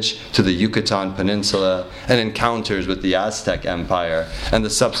voyage to the Yucatan Peninsula and encounters with the Aztec Empire and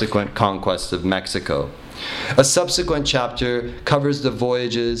the subsequent conquest of Mexico. A subsequent chapter covers the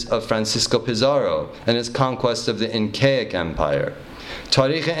voyages of Francisco Pizarro and his conquest of the Incaic Empire.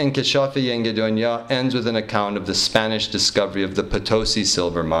 Tarikh Inkashaf Yengedonya ends with an account of the Spanish discovery of the Potosi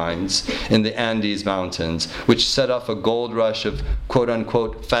silver mines in the Andes Mountains, which set off a gold rush of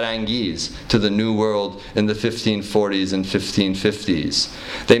quote-unquote Farangis to the New World in the 1540s and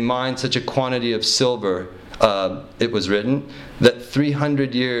 1550s. They mined such a quantity of silver, it was written, that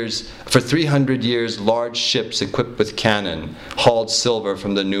for 300 years, large ships equipped with cannon hauled silver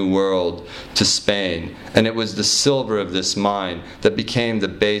from the New World to Spain, and it was the silver of this mine that became the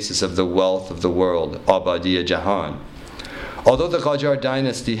basis of the wealth of the world, Abadiya Jahan. Although the Qajar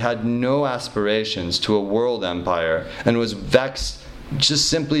dynasty had no aspirations to a world empire and was vexed just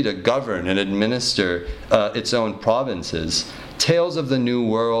simply to govern and administer its own provinces, tales of the New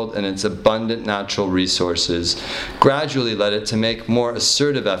World and its abundant natural resources gradually led it to make more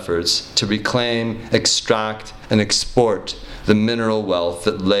assertive efforts to reclaim, extract, and export the mineral wealth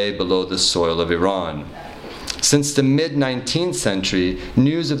that lay below the soil of Iran. Since the mid-19th century,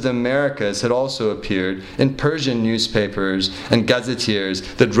 news of the Americas had also appeared in Persian newspapers and gazetteers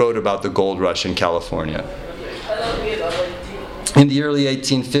that wrote about the gold rush in California. In the early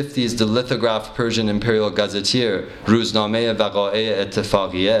 1850s, the lithographed Persian imperial gazetteer, Ruznameh Waqae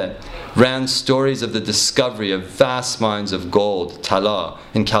Ettifaqiyeh, ran stories of the discovery of vast mines of gold, tala,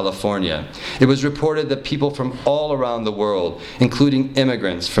 in California. It was reported that people from all around the world, including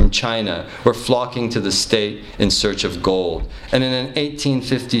immigrants from China, were flocking to the state in search of gold. And in an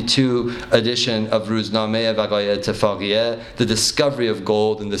 1852 edition of Ruznameh Waqae Ettifaqiyeh, the discovery of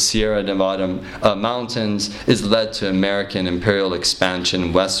gold in the Sierra Nevada mountains is led to American imperial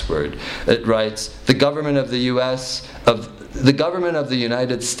expansion westward. It writes, the government of the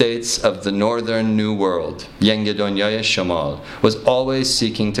United States of the Northern New World, Yenge Donyay Shamal, was always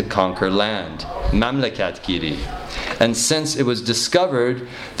seeking to conquer land, Mamlakat Giri. And since it was discovered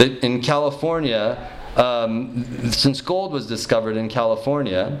that in California, since gold was discovered in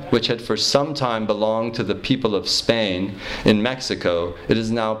California, which had for some time belonged to the people of Spain in Mexico, it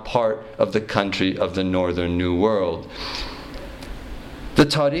is now part of the country of the Northern New World. The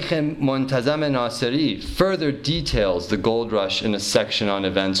Tarikh Montazam Nasiri further details the gold rush in a section on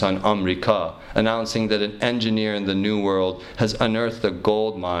events on Amrika, announcing that an engineer in the New World has unearthed a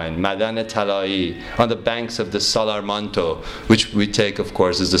gold mine, Madan Talai, on the banks of the Salarmanto, which we take, of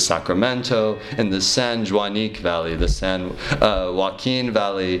course, as the Sacramento, in the San Juanique Valley, the San Joaquin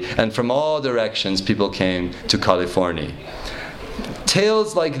Valley, and from all directions people came to California.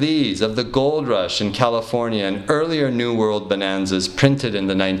 Tales like these of the gold rush in California and earlier New World bonanzas printed in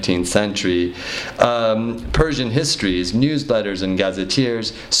the 19th century, Persian histories, newsletters, and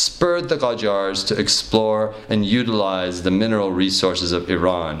gazetteers spurred the Qajars to explore and utilize the mineral resources of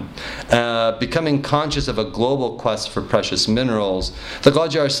Iran. Becoming conscious of a global quest for precious minerals, the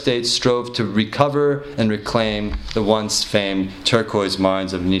Qajar state strove to recover and reclaim the once famed turquoise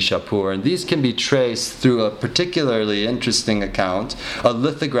mines of Nishapur. And these can be traced through a particularly interesting account, a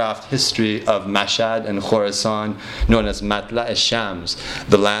lithographed history of Mashhad and Khorasan known as Matla' Shams,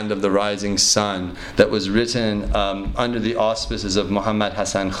 the land of the rising sun, that was written under the auspices of Muhammad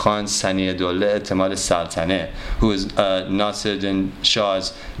Hassan Khan Sani-e-Dawla Etemad Saltaneh, who was Nasiruddin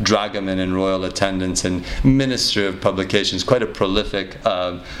Shah's dragoman in royal attendance and minister of publications, quite a prolific.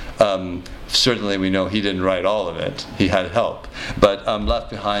 Certainly we know he didn't write all of it. He had help. But left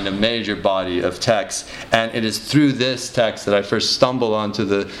behind a major body of texts. And it is through this text that I first stumbled onto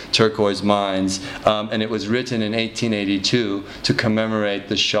the turquoise mines. And it was written in 1882 to commemorate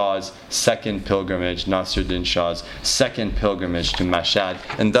the Shah's second pilgrimage, Nasiruddin Shah's second pilgrimage to Mashhad.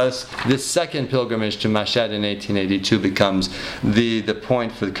 And thus, this second pilgrimage to Mashhad in 1882 becomes the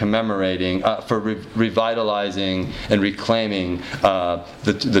point for commemorating, for revitalizing and reclaiming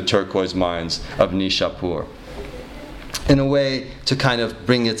the turquoise mines of Nishapur, in a way to kind of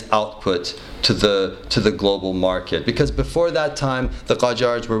bring its output to the global market. Because before that time, the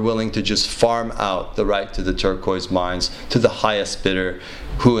Qajars were willing to just farm out the right to the turquoise mines to the highest bidder,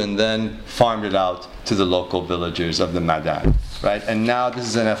 who and then farmed it out to the local villagers of the Madan. Right? And now this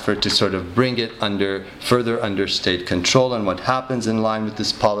is an effort to sort of bring it further under state control. And what happens in line with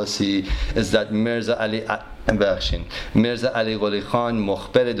this policy is that Mirza Ali Qoli Khan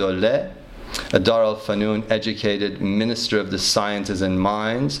Mukhber Dawla, a Dar al-Fanun educated minister of the sciences and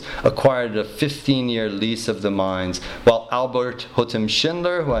mines, acquired a 15-year lease of the mines, while Albert Hotem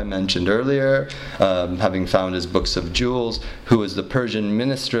Schindler, who I mentioned earlier, having found his books of jewels, who was the Persian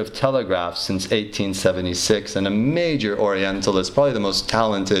minister of telegraph since 1876 and a major Orientalist, probably the most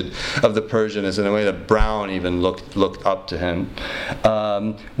talented of the Persianists, in a way that Brown even looked up to him,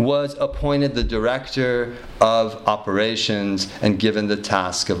 was appointed the director of operations and given the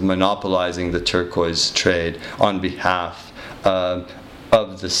task of monopolizing the turquoise trade on behalf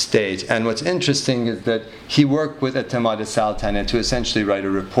of the state. And what's interesting is that he worked with Etemad Saltaneh to essentially write a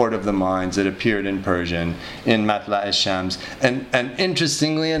report of the mines that appeared in Persian in Matla' Shams. And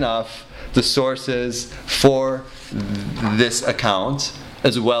interestingly enough, the sources for this account,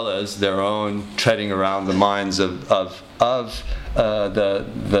 as well as their own treading around the mines of of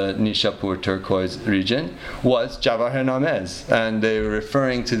the Nishapur turquoise region was Jawahirnames, and they were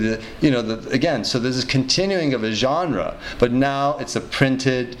referring to again, so there's a continuing of a genre, but now it's a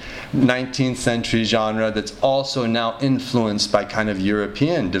printed 19th century genre that's also now influenced by kind of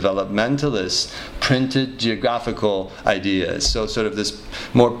European developmentalist printed geographical ideas. So sort of this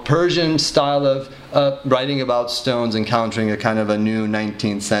more Persian style of writing about stones, encountering a kind of a new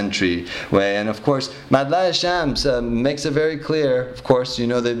 19th century way. And of course, Madla Shams makes it very clear, of course,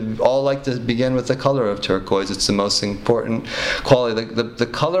 they all like to begin with the color of turquoise. It's the most important quality. The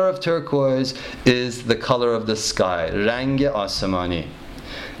color of turquoise is the color of the sky, range asamani.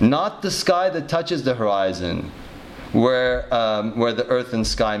 Not the sky that touches the horizon, where the earth and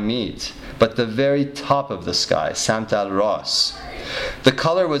sky meet, but the very top of the sky, Samt al-Ras. The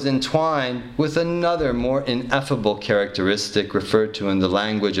color was entwined with another more ineffable characteristic referred to in the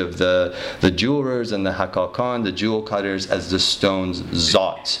language of the jewelers and the hakakan, the jewel cutters, as the stone's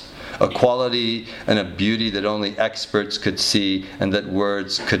zot, a quality and a beauty that only experts could see and that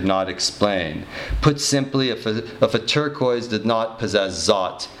words could not explain. Put simply, if a turquoise did not possess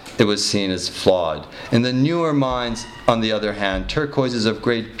zot, it was seen as flawed. In the newer mines, on the other hand, turquoises of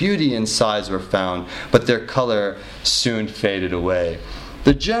great beauty and size were found, but their color soon faded away.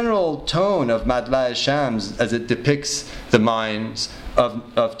 The general tone of Madla Shams, as it depicts the mines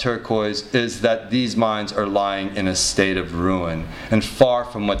of turquoise, is that these mines are lying in a state of ruin and far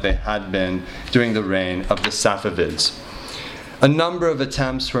from what they had been during the reign of the Safavids. A number of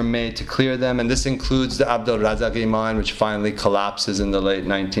attempts were made to clear them, and this includes the Abdul Razaki mine, which finally collapses in the late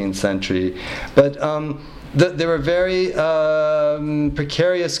 19th century. But there were very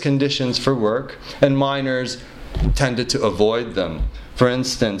precarious conditions for work, and miners tended to avoid them. For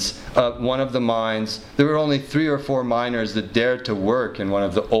instance, one of the mines, there were only 3 or 4 miners that dared to work in one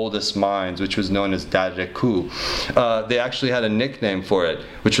of the oldest mines, which was known as Darreku. They actually had a nickname for it,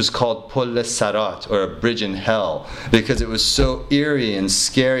 which was called Pol Sarat, or a bridge in hell, because it was so eerie and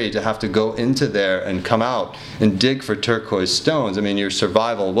scary to have to go into there and come out and dig for turquoise stones. I mean, your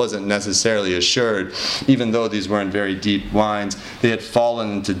survival wasn't necessarily assured, even though these weren't very deep mines. They had fallen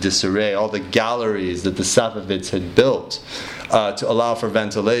into disarray. All the galleries that the Safavids had built to allow for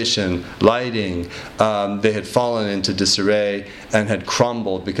ventilation, lighting, they had fallen into disarray and had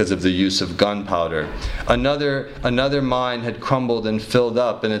crumbled because of the use of gunpowder. Another mine had crumbled and filled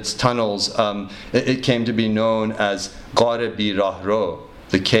up in its tunnels. It came to be known as Ghar Bi Rahro,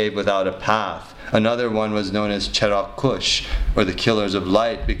 the cave without a path. Another one was known as Cherak Kush, or the killers of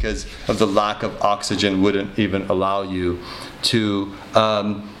light, because of the lack of oxygen wouldn't even allow you to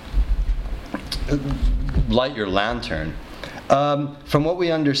light your lantern. From what we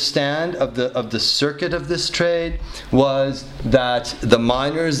understand of the circuit of this trade was that the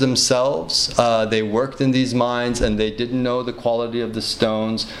miners themselves, they worked in these mines and they didn't know the quality of the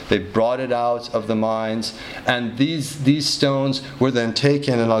stones. They brought it out of the mines, and these stones were then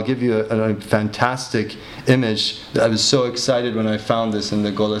taken, and I'll give you a fantastic image. I was so excited when I found this in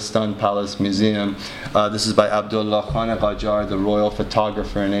the Golestan Palace Museum. This is by Abdullah Khan Qajar, the royal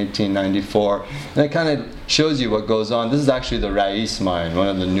photographer, in 1894. And it kind of shows you what goes on. This is actually the Rais mine, one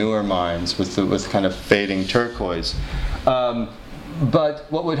of the newer mines with kind of fading turquoise. But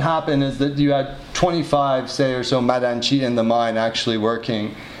what would happen is that you had 25, say, or so Madanchi in the mine actually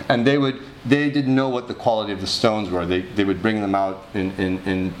working, and they didn't know what the quality of the stones were. They would bring them out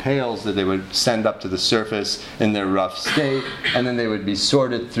in pails that they would send up to the surface in their rough state, and then they would be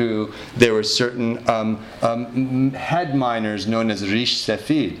sorted through. There were certain head miners known as Rish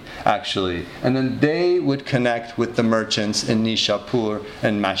Sefid, actually, and then they would connect with the merchants in Nishapur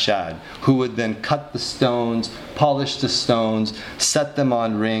and Mashhad, who would then cut the stones, polish the stones, set them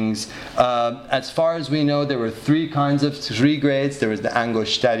on rings. As far as we know, there were 3 grades. There was the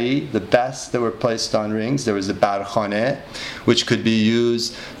Angoshtari, the best, that were placed on rings. There was the Barkhane, which could be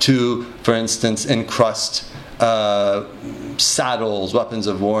used to, for instance, encrust saddles, weapons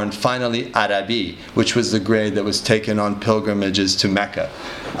of war, and finally Arabi, which was the grade that was taken on pilgrimages to Mecca.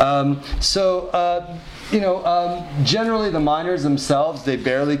 Generally the miners themselves, they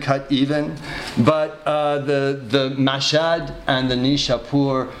barely cut even, but the Mashhad and the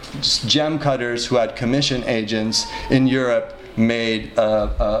Nishapur gem cutters who had commission agents in Europe made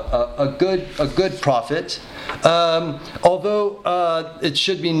a good profit. Although it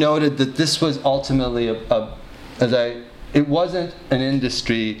should be noted that this was ultimately it wasn't an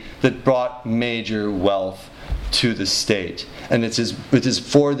industry that brought major wealth to the state, and it is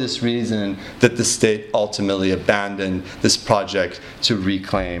for this reason that the state ultimately abandoned this project to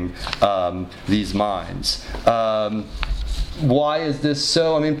reclaim these mines. why is this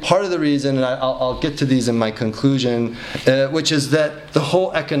so? I mean, part of the reason, and I'll get to these in my conclusion, which is that the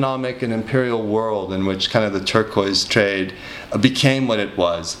whole economic and imperial world in which kind of the turquoise trade became what it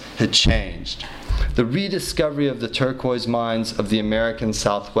was had changed. The rediscovery of the turquoise mines of the American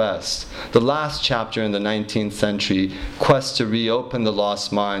Southwest, the last chapter in the 19th century quest to reopen the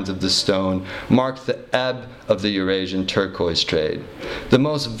lost mines of the stone, marked the ebb of the Eurasian turquoise trade. The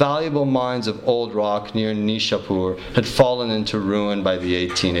most valuable mines of old rock near Nishapur had fallen into ruin by the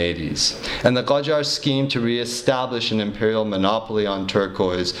 1880s, and the Qajar scheme to re-establish an imperial monopoly on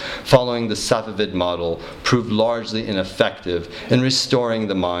turquoise following the Safavid model proved largely ineffective in restoring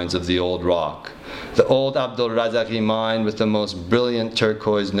the mines of the old rock. The old Abdul Razaki mine, with the most brilliant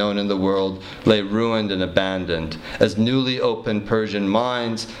turquoise known in the world, lay ruined and abandoned, as newly opened Persian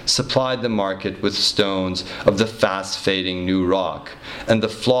mines supplied the market with stones of the fast-fading new rock, and the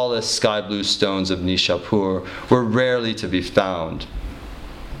flawless sky-blue stones of Nishapur were rarely to be found.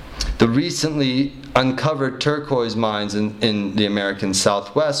 The recently uncovered turquoise mines in the American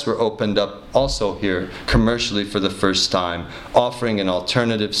Southwest were opened up also here commercially for the first time, offering an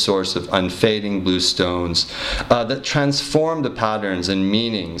alternative source of unfading blue stones that transformed the patterns and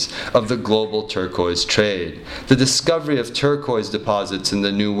meanings of the global turquoise trade. The discovery of turquoise deposits in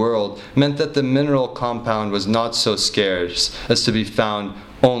the New World meant that the mineral compound was not so scarce as to be found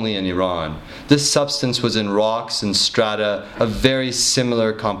only in Iran. This substance was in rocks and strata of very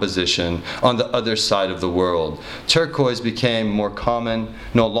similar composition on the other side of the world. Turquoise became more common,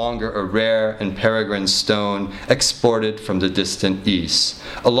 no longer a rare and peregrine stone exported from the distant east.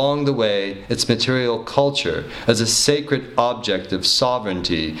 Along the way, its material culture as a sacred object of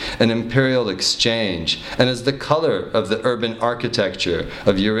sovereignty and imperial exchange, and as the color of the urban architecture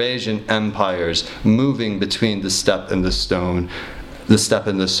of Eurasian empires moving between the steppe and the stone, the steppe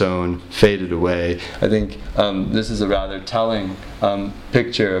and the stone faded away. I think this is a rather telling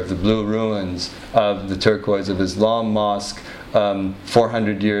picture of the blue ruins of the Turquoise of Islam Mosque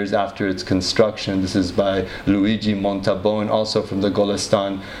 400 years after its construction. This is by Luigi Montabone, also from the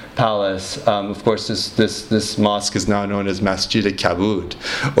Golestan Palace. Of course, this mosque is now known as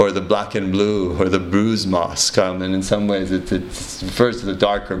Masjid-e-Kabud, or the black and blue, or the bruise mosque. And in some ways it refers to the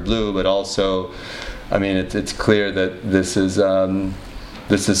darker blue, but also, I mean, it's clear that this is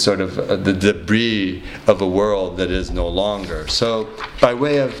sort of the debris of a world that is no longer. So, by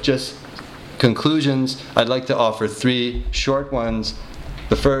way of just conclusions, I'd like to offer three short ones.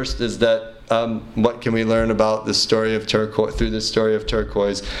 The first is that what can we learn about the story of turquoise through the story of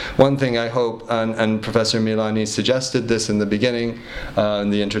turquoise? One thing I hope, and Professor Milani suggested this in the beginning, in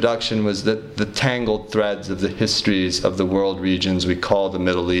the introduction, was that the tangled threads of the histories of the world regions we call the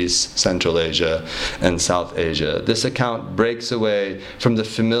Middle East, Central Asia, and South Asia. This account breaks away from the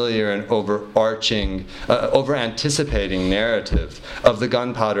familiar and overarching, over-anticipating narrative of the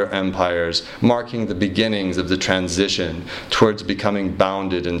gunpowder empires, marking the beginnings of the transition towards becoming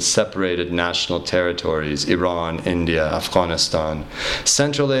bounded and separated national territories: Iran, India, Afghanistan.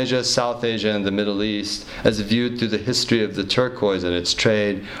 Central Asia, South Asia, and the Middle East, as viewed through the history of the turquoise and its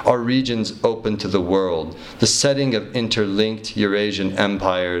trade, are regions open to the world, the setting of interlinked Eurasian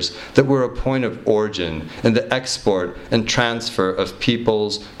empires that were a point of origin in the export and transfer of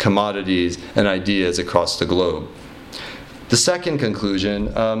peoples, commodities, and ideas across the globe. The second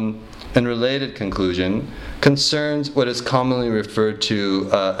conclusion, and related conclusion, concerns what is commonly referred to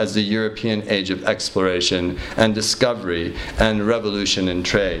as the European age of exploration and discovery and revolution in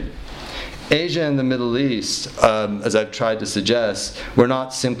trade. Asia and the Middle East, as I've tried to suggest, were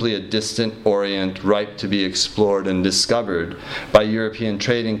not simply a distant Orient ripe to be explored and discovered by European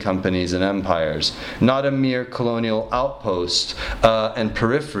trading companies and empires, not a mere colonial outpost and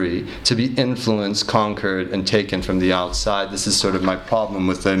periphery to be influenced, conquered, and taken from the outside. This is sort of my problem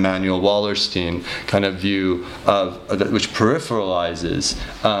with the Emanuel Wallerstein kind of view of which peripheralizes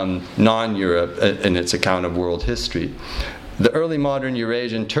non-Europe in its account of world history. The early modern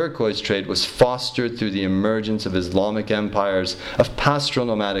Eurasian turquoise trade was fostered through the emergence of Islamic empires of pastoral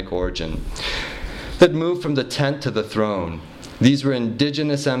nomadic origin that moved from the tent to the throne. These were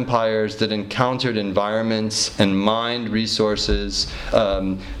indigenous empires that encountered environments and mined resources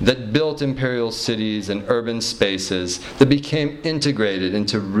that built imperial cities and urban spaces that became integrated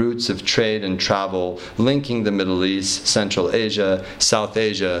into routes of trade and travel, linking the Middle East, Central Asia, South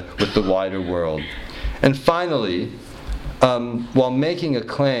Asia with the wider world. And finally, while making a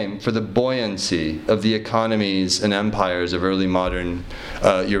claim for the buoyancy of the economies and empires of early modern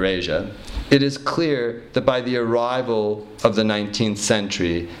Eurasia, it is clear that by the arrival of the 19th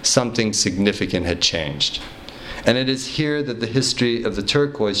century, something significant had changed. And it is here that the history of the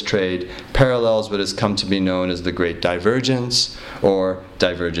turquoise trade parallels what has come to be known as the Great Divergence, or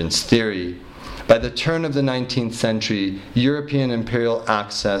divergence theory. By the turn of the 19th century, European imperial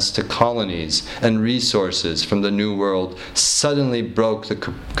access to colonies and resources from the New World suddenly broke the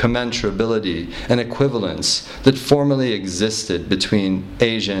commensurability and equivalence that formerly existed between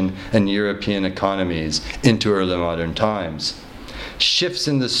Asian and European economies into early modern times. Shifts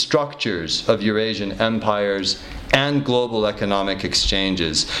in the structures of Eurasian empires and global economic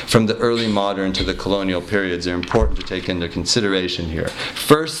exchanges from the early modern to the colonial periods are important to take into consideration here.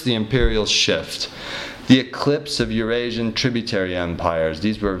 First, the imperial shift. The eclipse of Eurasian tributary empires.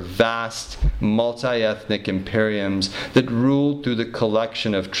 These were vast, multi-ethnic imperiums that ruled through the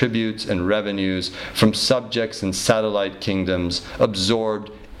collection of tributes and revenues from subjects and satellite kingdoms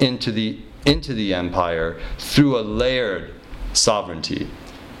absorbed into the empire through a layered sovereignty.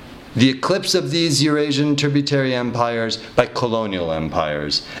 The eclipse of these Eurasian tributary empires by colonial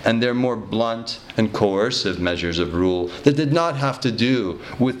empires and their more blunt and coercive measures of rule that did not have to do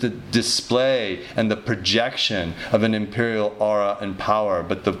with the display and the projection of an imperial aura and power,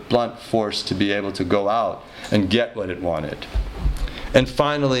 but the blunt force to be able to go out and get what it wanted. And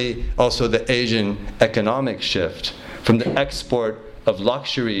finally, also the Asian economic shift from the export of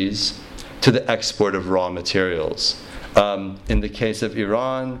luxuries to the export of raw materials. In the case of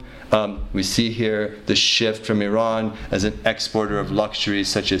Iran, we see here the shift from Iran as an exporter of luxuries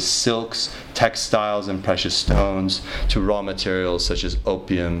such as silks, textiles, and precious stones to raw materials such as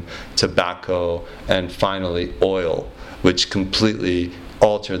opium, tobacco, and finally oil, which completely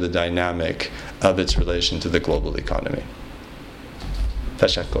alter the dynamic of its relation to the global economy.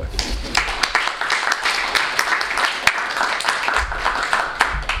 Tashakkur.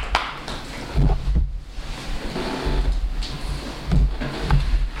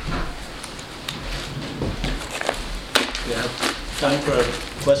 Time for a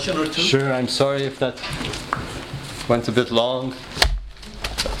question or two? Sure, I'm sorry if that went a bit long.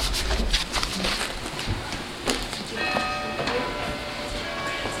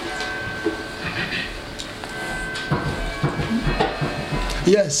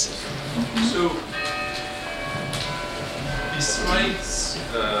 Yes. So,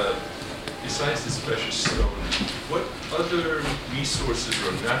 besides this precious stone, what other resources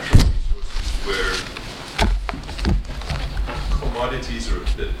or natural resources where commodities or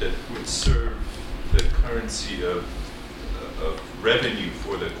that would serve the currency of revenue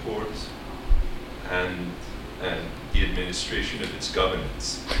for the court and the administration of its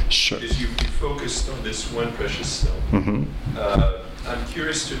governance? Sure. Because you focused on this one precious stone. Mm-hmm. I'm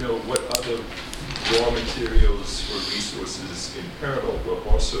curious to know what other raw materials or resources in parallel were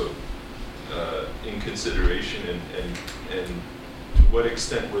also in consideration, and to what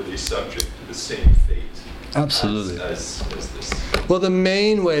extent were they subject to the same fate? Absolutely. As this. Well, the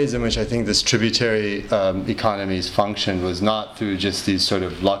main ways in which I think this tributary economies functioned was not through just these sort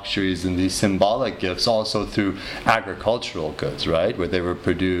of luxuries and these symbolic gifts, also through agricultural goods, right, where they were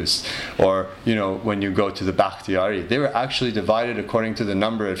produced. Or, you know, when you go to the Bakhtiari, they were actually divided according to the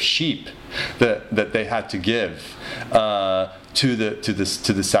number of sheep that they had to give to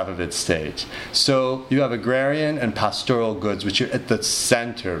the Safavid state. So you have agrarian and pastoral goods, which are at the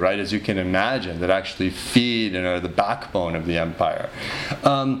center, right, as you can imagine, that actually feed and are the backbone of the empire.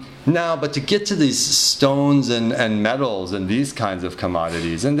 Now, but to get to these stones and metals and these kinds of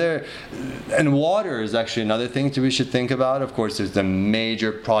commodities, and water is actually another thing that we should think about. Of course, there's the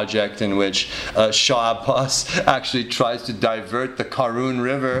major project in which Shah Abbas actually tries to divert the Karun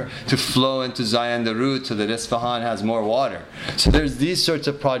River to flow into Zayan Darud so that Isfahan has more water. So there's these sorts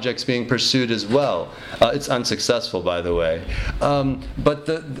of projects being pursued as well. It's unsuccessful, by the way. But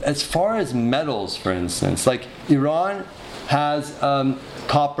as far as metals, for instance, like Iran has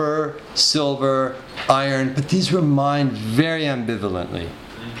copper, silver, iron, but these were mined very ambivalently.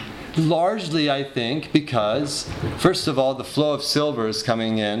 Largely, I think, because, first of all, the flow of silver is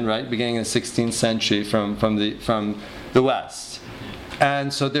coming in, right, beginning in the 16th century from the West.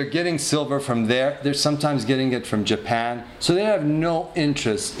 And so they're getting silver from there. They're sometimes getting it from Japan. So they have no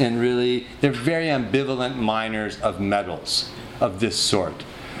interest in really, they're very ambivalent miners of metals of this sort.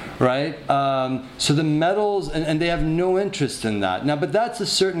 Right? So the metals, and they have no interest in that. Now, but that's a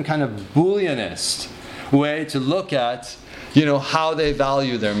certain kind of bullionist way to look at, you know, how they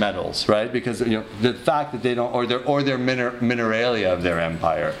value their metals, right? Because, you know, the fact that they don't, or their mineralia of their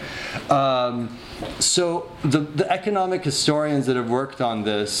empire. So the economic historians that have worked on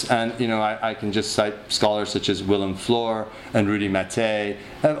this, and you know, I can just cite scholars such as Willem Floor and Rudy Mattei,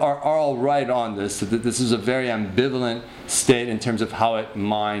 are all right on this. That this is a very ambivalent state in terms of how it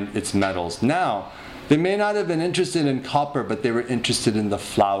mined its metals. Now, They may not have been interested in copper, but they were interested in the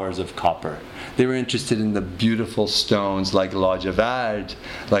flowers of copper. They were interested in the beautiful stones like lajavad,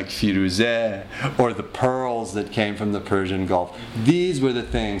 like firuzeh, or the pearls that came from the Persian Gulf. These were the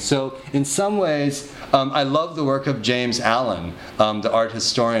things. So in some ways, I love the work of James Allen, the art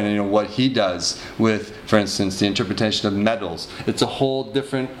historian, and what he does with, for instance, the interpretation of metals. It's a whole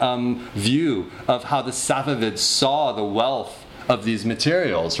different view of how the Safavids saw the wealth of these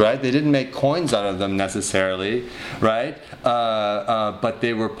materials, right? They didn't make coins out of them necessarily, right? But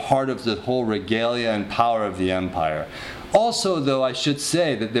they were part of the whole regalia and power of the empire. Also, though, I should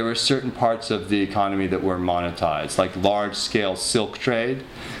say that there were certain parts of the economy that were monetized, like large-scale silk trade.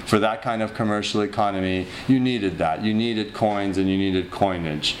 For that kind of commercial economy, you needed that. You needed coins and you needed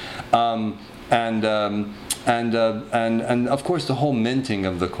coinage. And of course, the whole minting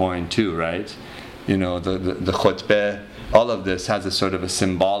of the coin too, right? The khutbeh. All of this has a sort of a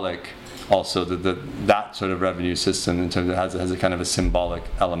symbolic, also that sort of revenue system in terms of has a kind of a symbolic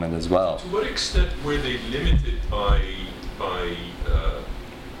element as well. To what extent were they limited by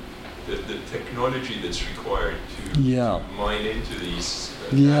the technology that's required to mine into these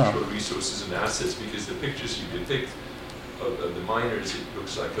natural resources and assets? Because the pictures you depict of the miners, it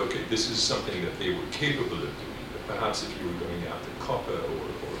looks like, okay, this is something that they were capable of doing. But perhaps if you were going after copper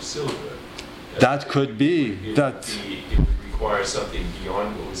or silver, that could be. It would require something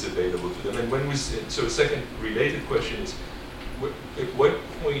beyond what was available to them. And when was it? So a second related question is, at what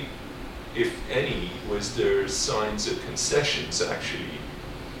point, if any, was there signs of concessions actually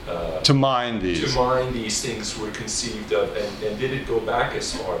to mine these? To mine these things were conceived of, and did it go back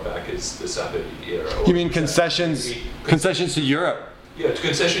as far back as the Safavid era? You mean concessions? Concessions to Europe? Yeah,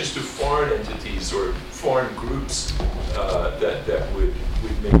 concessions to foreign entities or foreign groups that would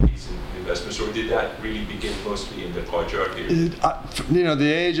make these investments, or did that really begin mostly in the Qajar period?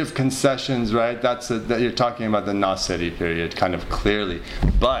 The age of concessions, right? That you're talking about the Nasiri period, kind of clearly.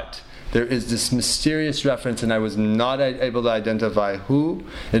 But there is this mysterious reference, and I was not able to identify who.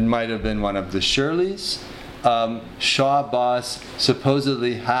 It might have been one of the Shirleys. Shah Abbas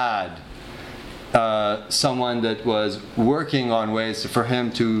supposedly had someone that was working on ways for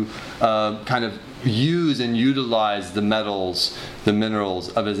him to kind of use and utilize the metals, the minerals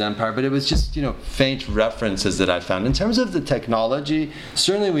of his empire, but it was just faint references that I found. In terms of the technology,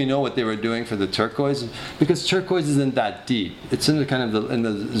 certainly we know what they were doing for the turquoise, because turquoise isn't that deep. It's in the kind of in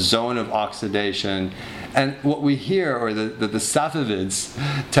the zone of oxidation, and what we hear, or the Safavids'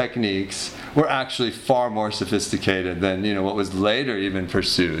 techniques, were actually far more sophisticated than what was later even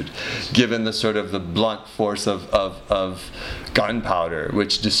pursued, given the sort of the blunt force of gunpowder,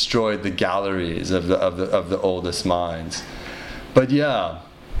 which destroyed the galleries of the oldest mines. But yeah,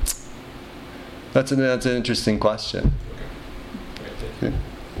 that's an interesting question. Okay.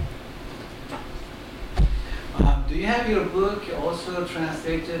 Do you have your book also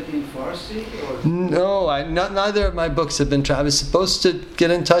translated in Farsi? Or? No, neither of my books have been I was supposed to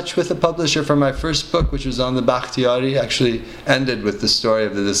get in touch with a publisher for my first book, which was on the Bakhtiyari, actually ended with the story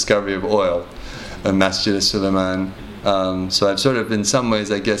of the discovery of oil, Masjid Suleiman. So I've sort of, in some ways,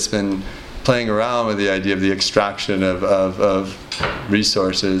 I guess, been playing around with the idea of the extraction of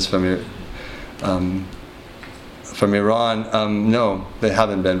resources from Iran. No, they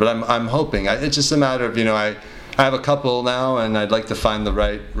haven't been, but I'm hoping. It's just a matter of I have a couple now, and I'd like to find the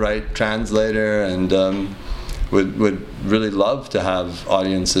right translator, and would really love to have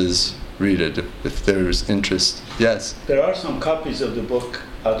audiences read it if there's interest. Yes. There are some copies of the book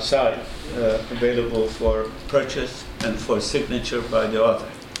outside available for purchase and for signature by the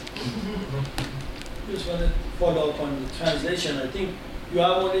author. Just want to follow up on the translation. I think you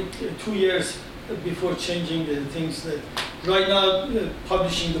have only 2 years before changing the things that right now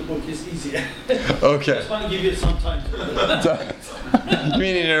publishing the book is easier. Okay. Just want to give you some time. You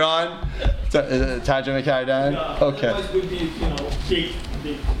mean in Iran? Tarjuma kardan? Yeah, Okay. otherwise would be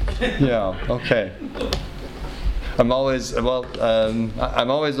big. Yeah. Okay. I'm always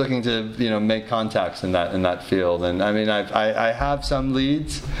looking to make contacts in that field, and I mean I have some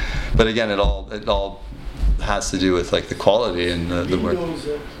leads, but again it all has to do with like the quality and the work.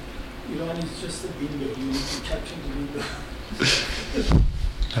 Iran is just a window. You need to capture the window.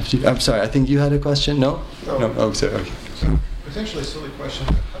 I'm sorry. I think you had a question. No. No. Oh, sorry. Okay. Potentially a silly question.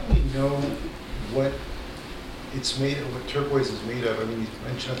 How do we know what it's made of? What turquoise is made of? I mean, you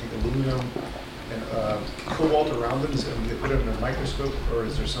mentioned I think aluminum and cobalt around them. Is it, they put it under a microscope, or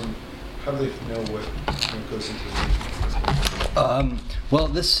is there some? How do they know what goes into the well,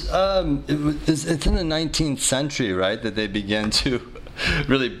 this it's in the 19th century, right? That they began to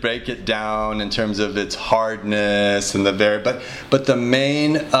really break it down in terms of its hardness and but the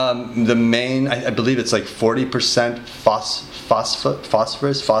main I believe it's like 40%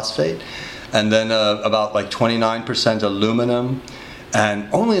 phosphate, and then about like 29% aluminum, and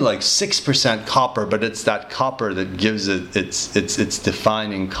only like 6% copper. But it's that copper that gives it its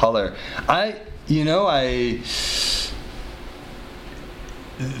defining color. When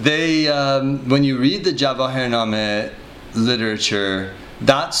you read the Jawahirname literature,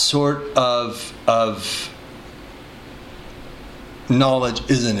 that sort of knowledge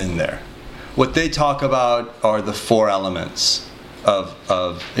isn't in there. What they talk about are the four elements of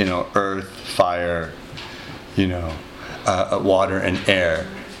earth, fire, water, and air,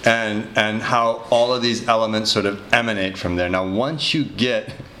 and how all of these elements sort of emanate from there. Now, once you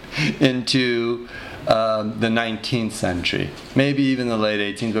get into the 19th century, maybe even the late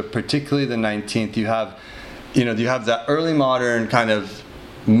 18th, but particularly the 19th, you have that early modern kind of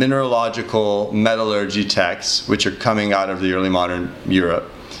mineralogical metallurgy texts, which are coming out of the early modern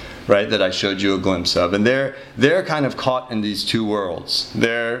Europe, right, that I showed you a glimpse of. And they're kind of caught in these two worlds.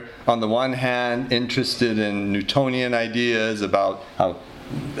 They're, on the one hand, interested in Newtonian ideas about how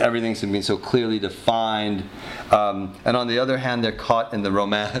everything's been so clearly defined, and on the other hand, they're caught in the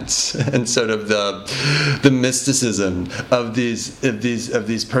romance and sort of the mysticism of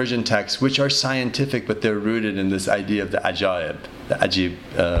these Persian texts, which are scientific, but they're rooted in this idea of the ajaib, the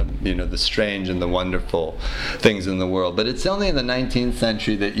ajib, the strange and the wonderful things in the world. But it's only in the 19th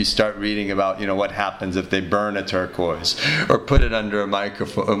century that you start reading about what happens if they burn a turquoise or put it under a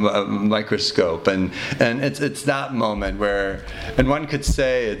microscope, and it's that moment where, and one could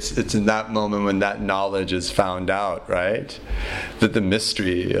say it's in that moment when that knowledge is found out, right? That the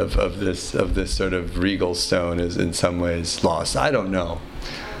mystery of this sort of regal stone is in some ways lost. I don't know.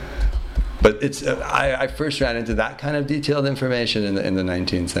 But I first ran into that kind of detailed information in the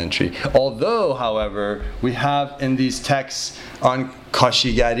 19th century. Although, however, we have in these texts on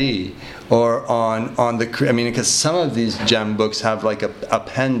Kashigari or on because some of these gem books have like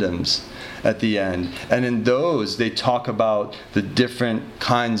appendums at the end, and in those they talk about the different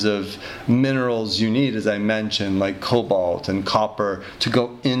kinds of minerals you need, as I mentioned, like cobalt and copper, to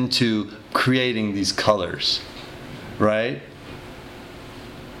go into creating these colors, right?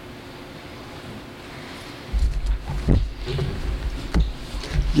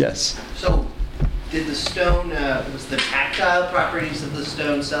 Yes. So, did the stone, was the tactile properties of the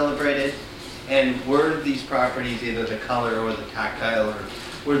stone celebrated? And were these properties, either the color or the tactile, or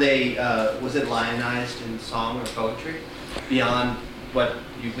were they, was it lionized in song or poetry? Beyond what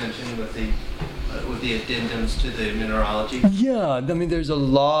you mentioned with the addendums to the mineralogy? Yeah, I mean, there's a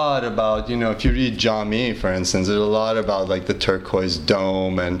lot about, if you read Jami, for instance, there's a lot about like the turquoise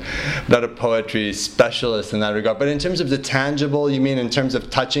dome, and not a poetry specialist in that regard. But in terms of the tangible, you mean in terms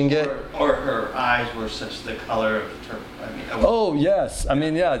of touching it? Or her eyes were such the color of turquoise. Oh, yes. I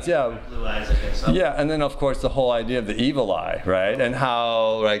mean, yeah. Blue eyes, I guess. Yeah, and then of course the whole idea of the evil eye, right? And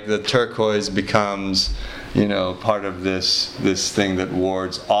how like the turquoise becomes, part of this thing that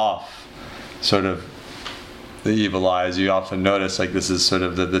wards off sort of the evil eyes. You often notice like this is sort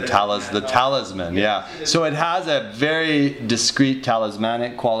of the talisman, yeah. So it has a very discrete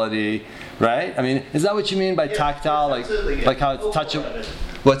talismanic quality, right? I mean, is that what you mean by tactile? Yes, absolutely, yeah. Like how it's touchable?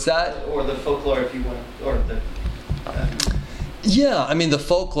 What's that? Or the folklore, if you want, or the... Yeah, I mean the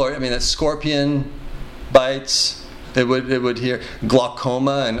folklore. I mean that scorpion bites. It would hear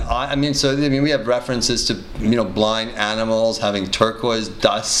glaucoma, and we have references to blind animals having turquoise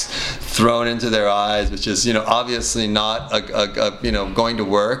dust thrown into their eyes, which is obviously not going to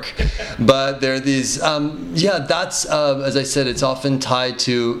work. But there are these that's as I said, it's often tied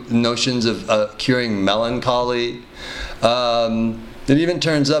to notions of curing melancholy. It even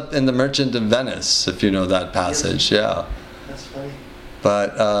turns up in The Merchant of Venice, if you know that passage. Yeah. That's funny.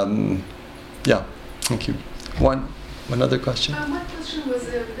 But yeah, thank you. One other question? My question was,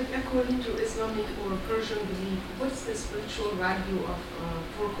 according to Islamic or Persian belief, what's the spiritual value of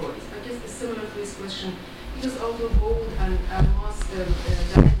turquoise? I guess it's similar to this question, because although gold and almas,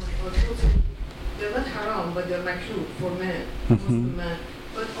 diamond, or totally, they're not haram, but they're makruh for men, Muslim men.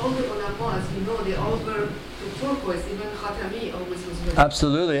 But all the ulamas, they all wear the turquoise. Even Khatami always was wearing.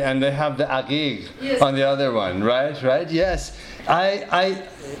 Absolutely, and they have the aqiq on the other one, right? Yes.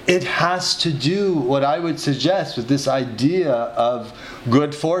 It has to do, what I would suggest, with this idea of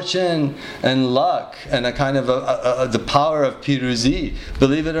good fortune and luck and a kind of the power of piruzi,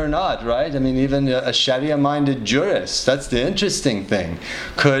 believe it or not, right? I mean, even a Sharia-minded jurist, that's the interesting thing,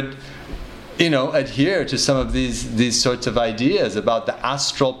 could adhere to some of these sorts of ideas about the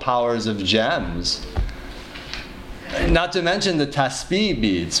astral powers of gems. not to mention the tasbih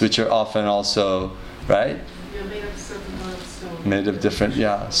beads, which are often also, right? Yeah, made of certain kind of stone. Made of different,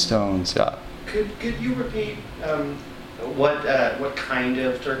 stones, Could you repeat what kind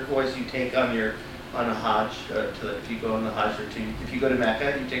of turquoise you take on a Hajj? If you go on the Hajj, or if you go to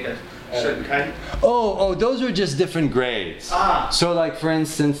Mecca, you take a certain kind. Oh, those are just different grades. So, like for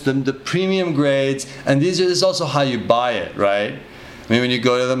instance, the premium grades, and this is also how you buy it, right? I mean, when you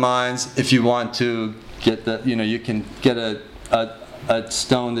go to the mines, if you want to get you can get a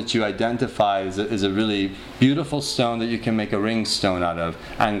stone that you identify as a really beautiful stone that you can make a ring stone out of,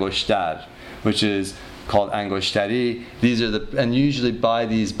 angostar, which is called angoshtari. And you usually buy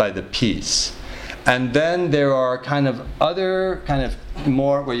these by the piece. And then there are other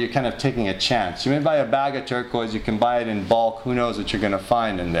more where you're kind of taking a chance. You may buy a bag of turquoise, you can buy it in bulk, who knows what you're going to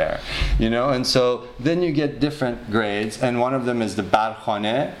find in there, and so then you get different grades, and one of them is the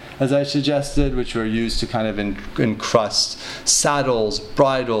barkhane, as I suggested, which were used to kind of encrust saddles,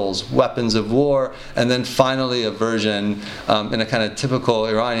 bridles, weapons of war, and then finally a version in a kind of typical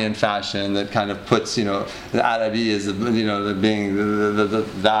Iranian fashion that kind of puts, the Arabi as being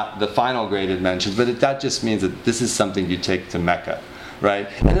the final grade it mentions, but that just means that this is something you take to Mecca. Right,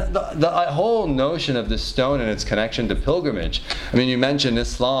 and the whole notion of this stone and its connection to pilgrimage. I mean, you mentioned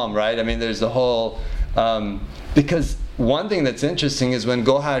Islam, right? I mean, there's the whole because one thing that's interesting is when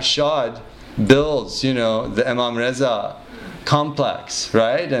Gohar Shad builds, the Imam Reza complex,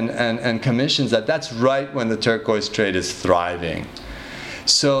 right, and commissions that's right when the turquoise trade is thriving.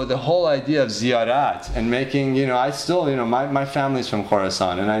 So the whole idea of ziyarat and making, I still, my family's from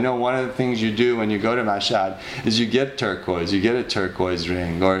Khorasan, and I know one of the things you do when you go to Mashhad is you get turquoise, you get a turquoise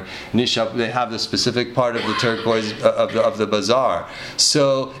ring, or nishab, they have the specific part of the turquoise of the bazaar.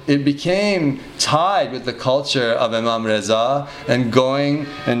 So it became tied with the culture of Imam Reza and going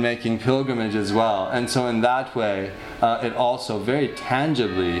and making pilgrimage as well. And so in that way, it also very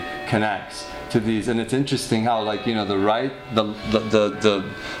tangibly connects to these, and it's interesting how, the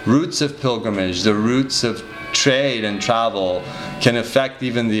roots of pilgrimage, the roots of trade and travel can affect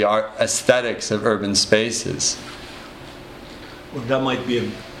even the aesthetics of urban spaces. Well, that might be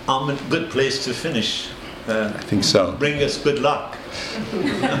a good place to finish. I think so. Bring us good luck.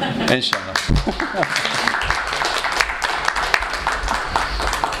 Inshallah.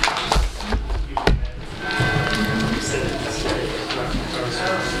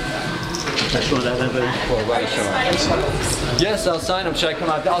 Yes, I'll sign them. Should I come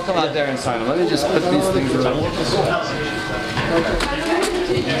out? I'll come out there and sign them. Let me just put these things around.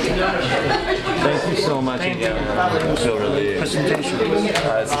 Thank you so much again. I feel really presentation.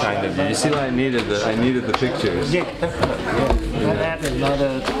 That's kind of you. You see why I needed the pictures. Yeah, that added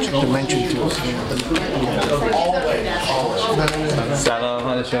another dimension to it. سلام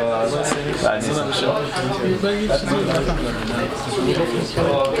حال شما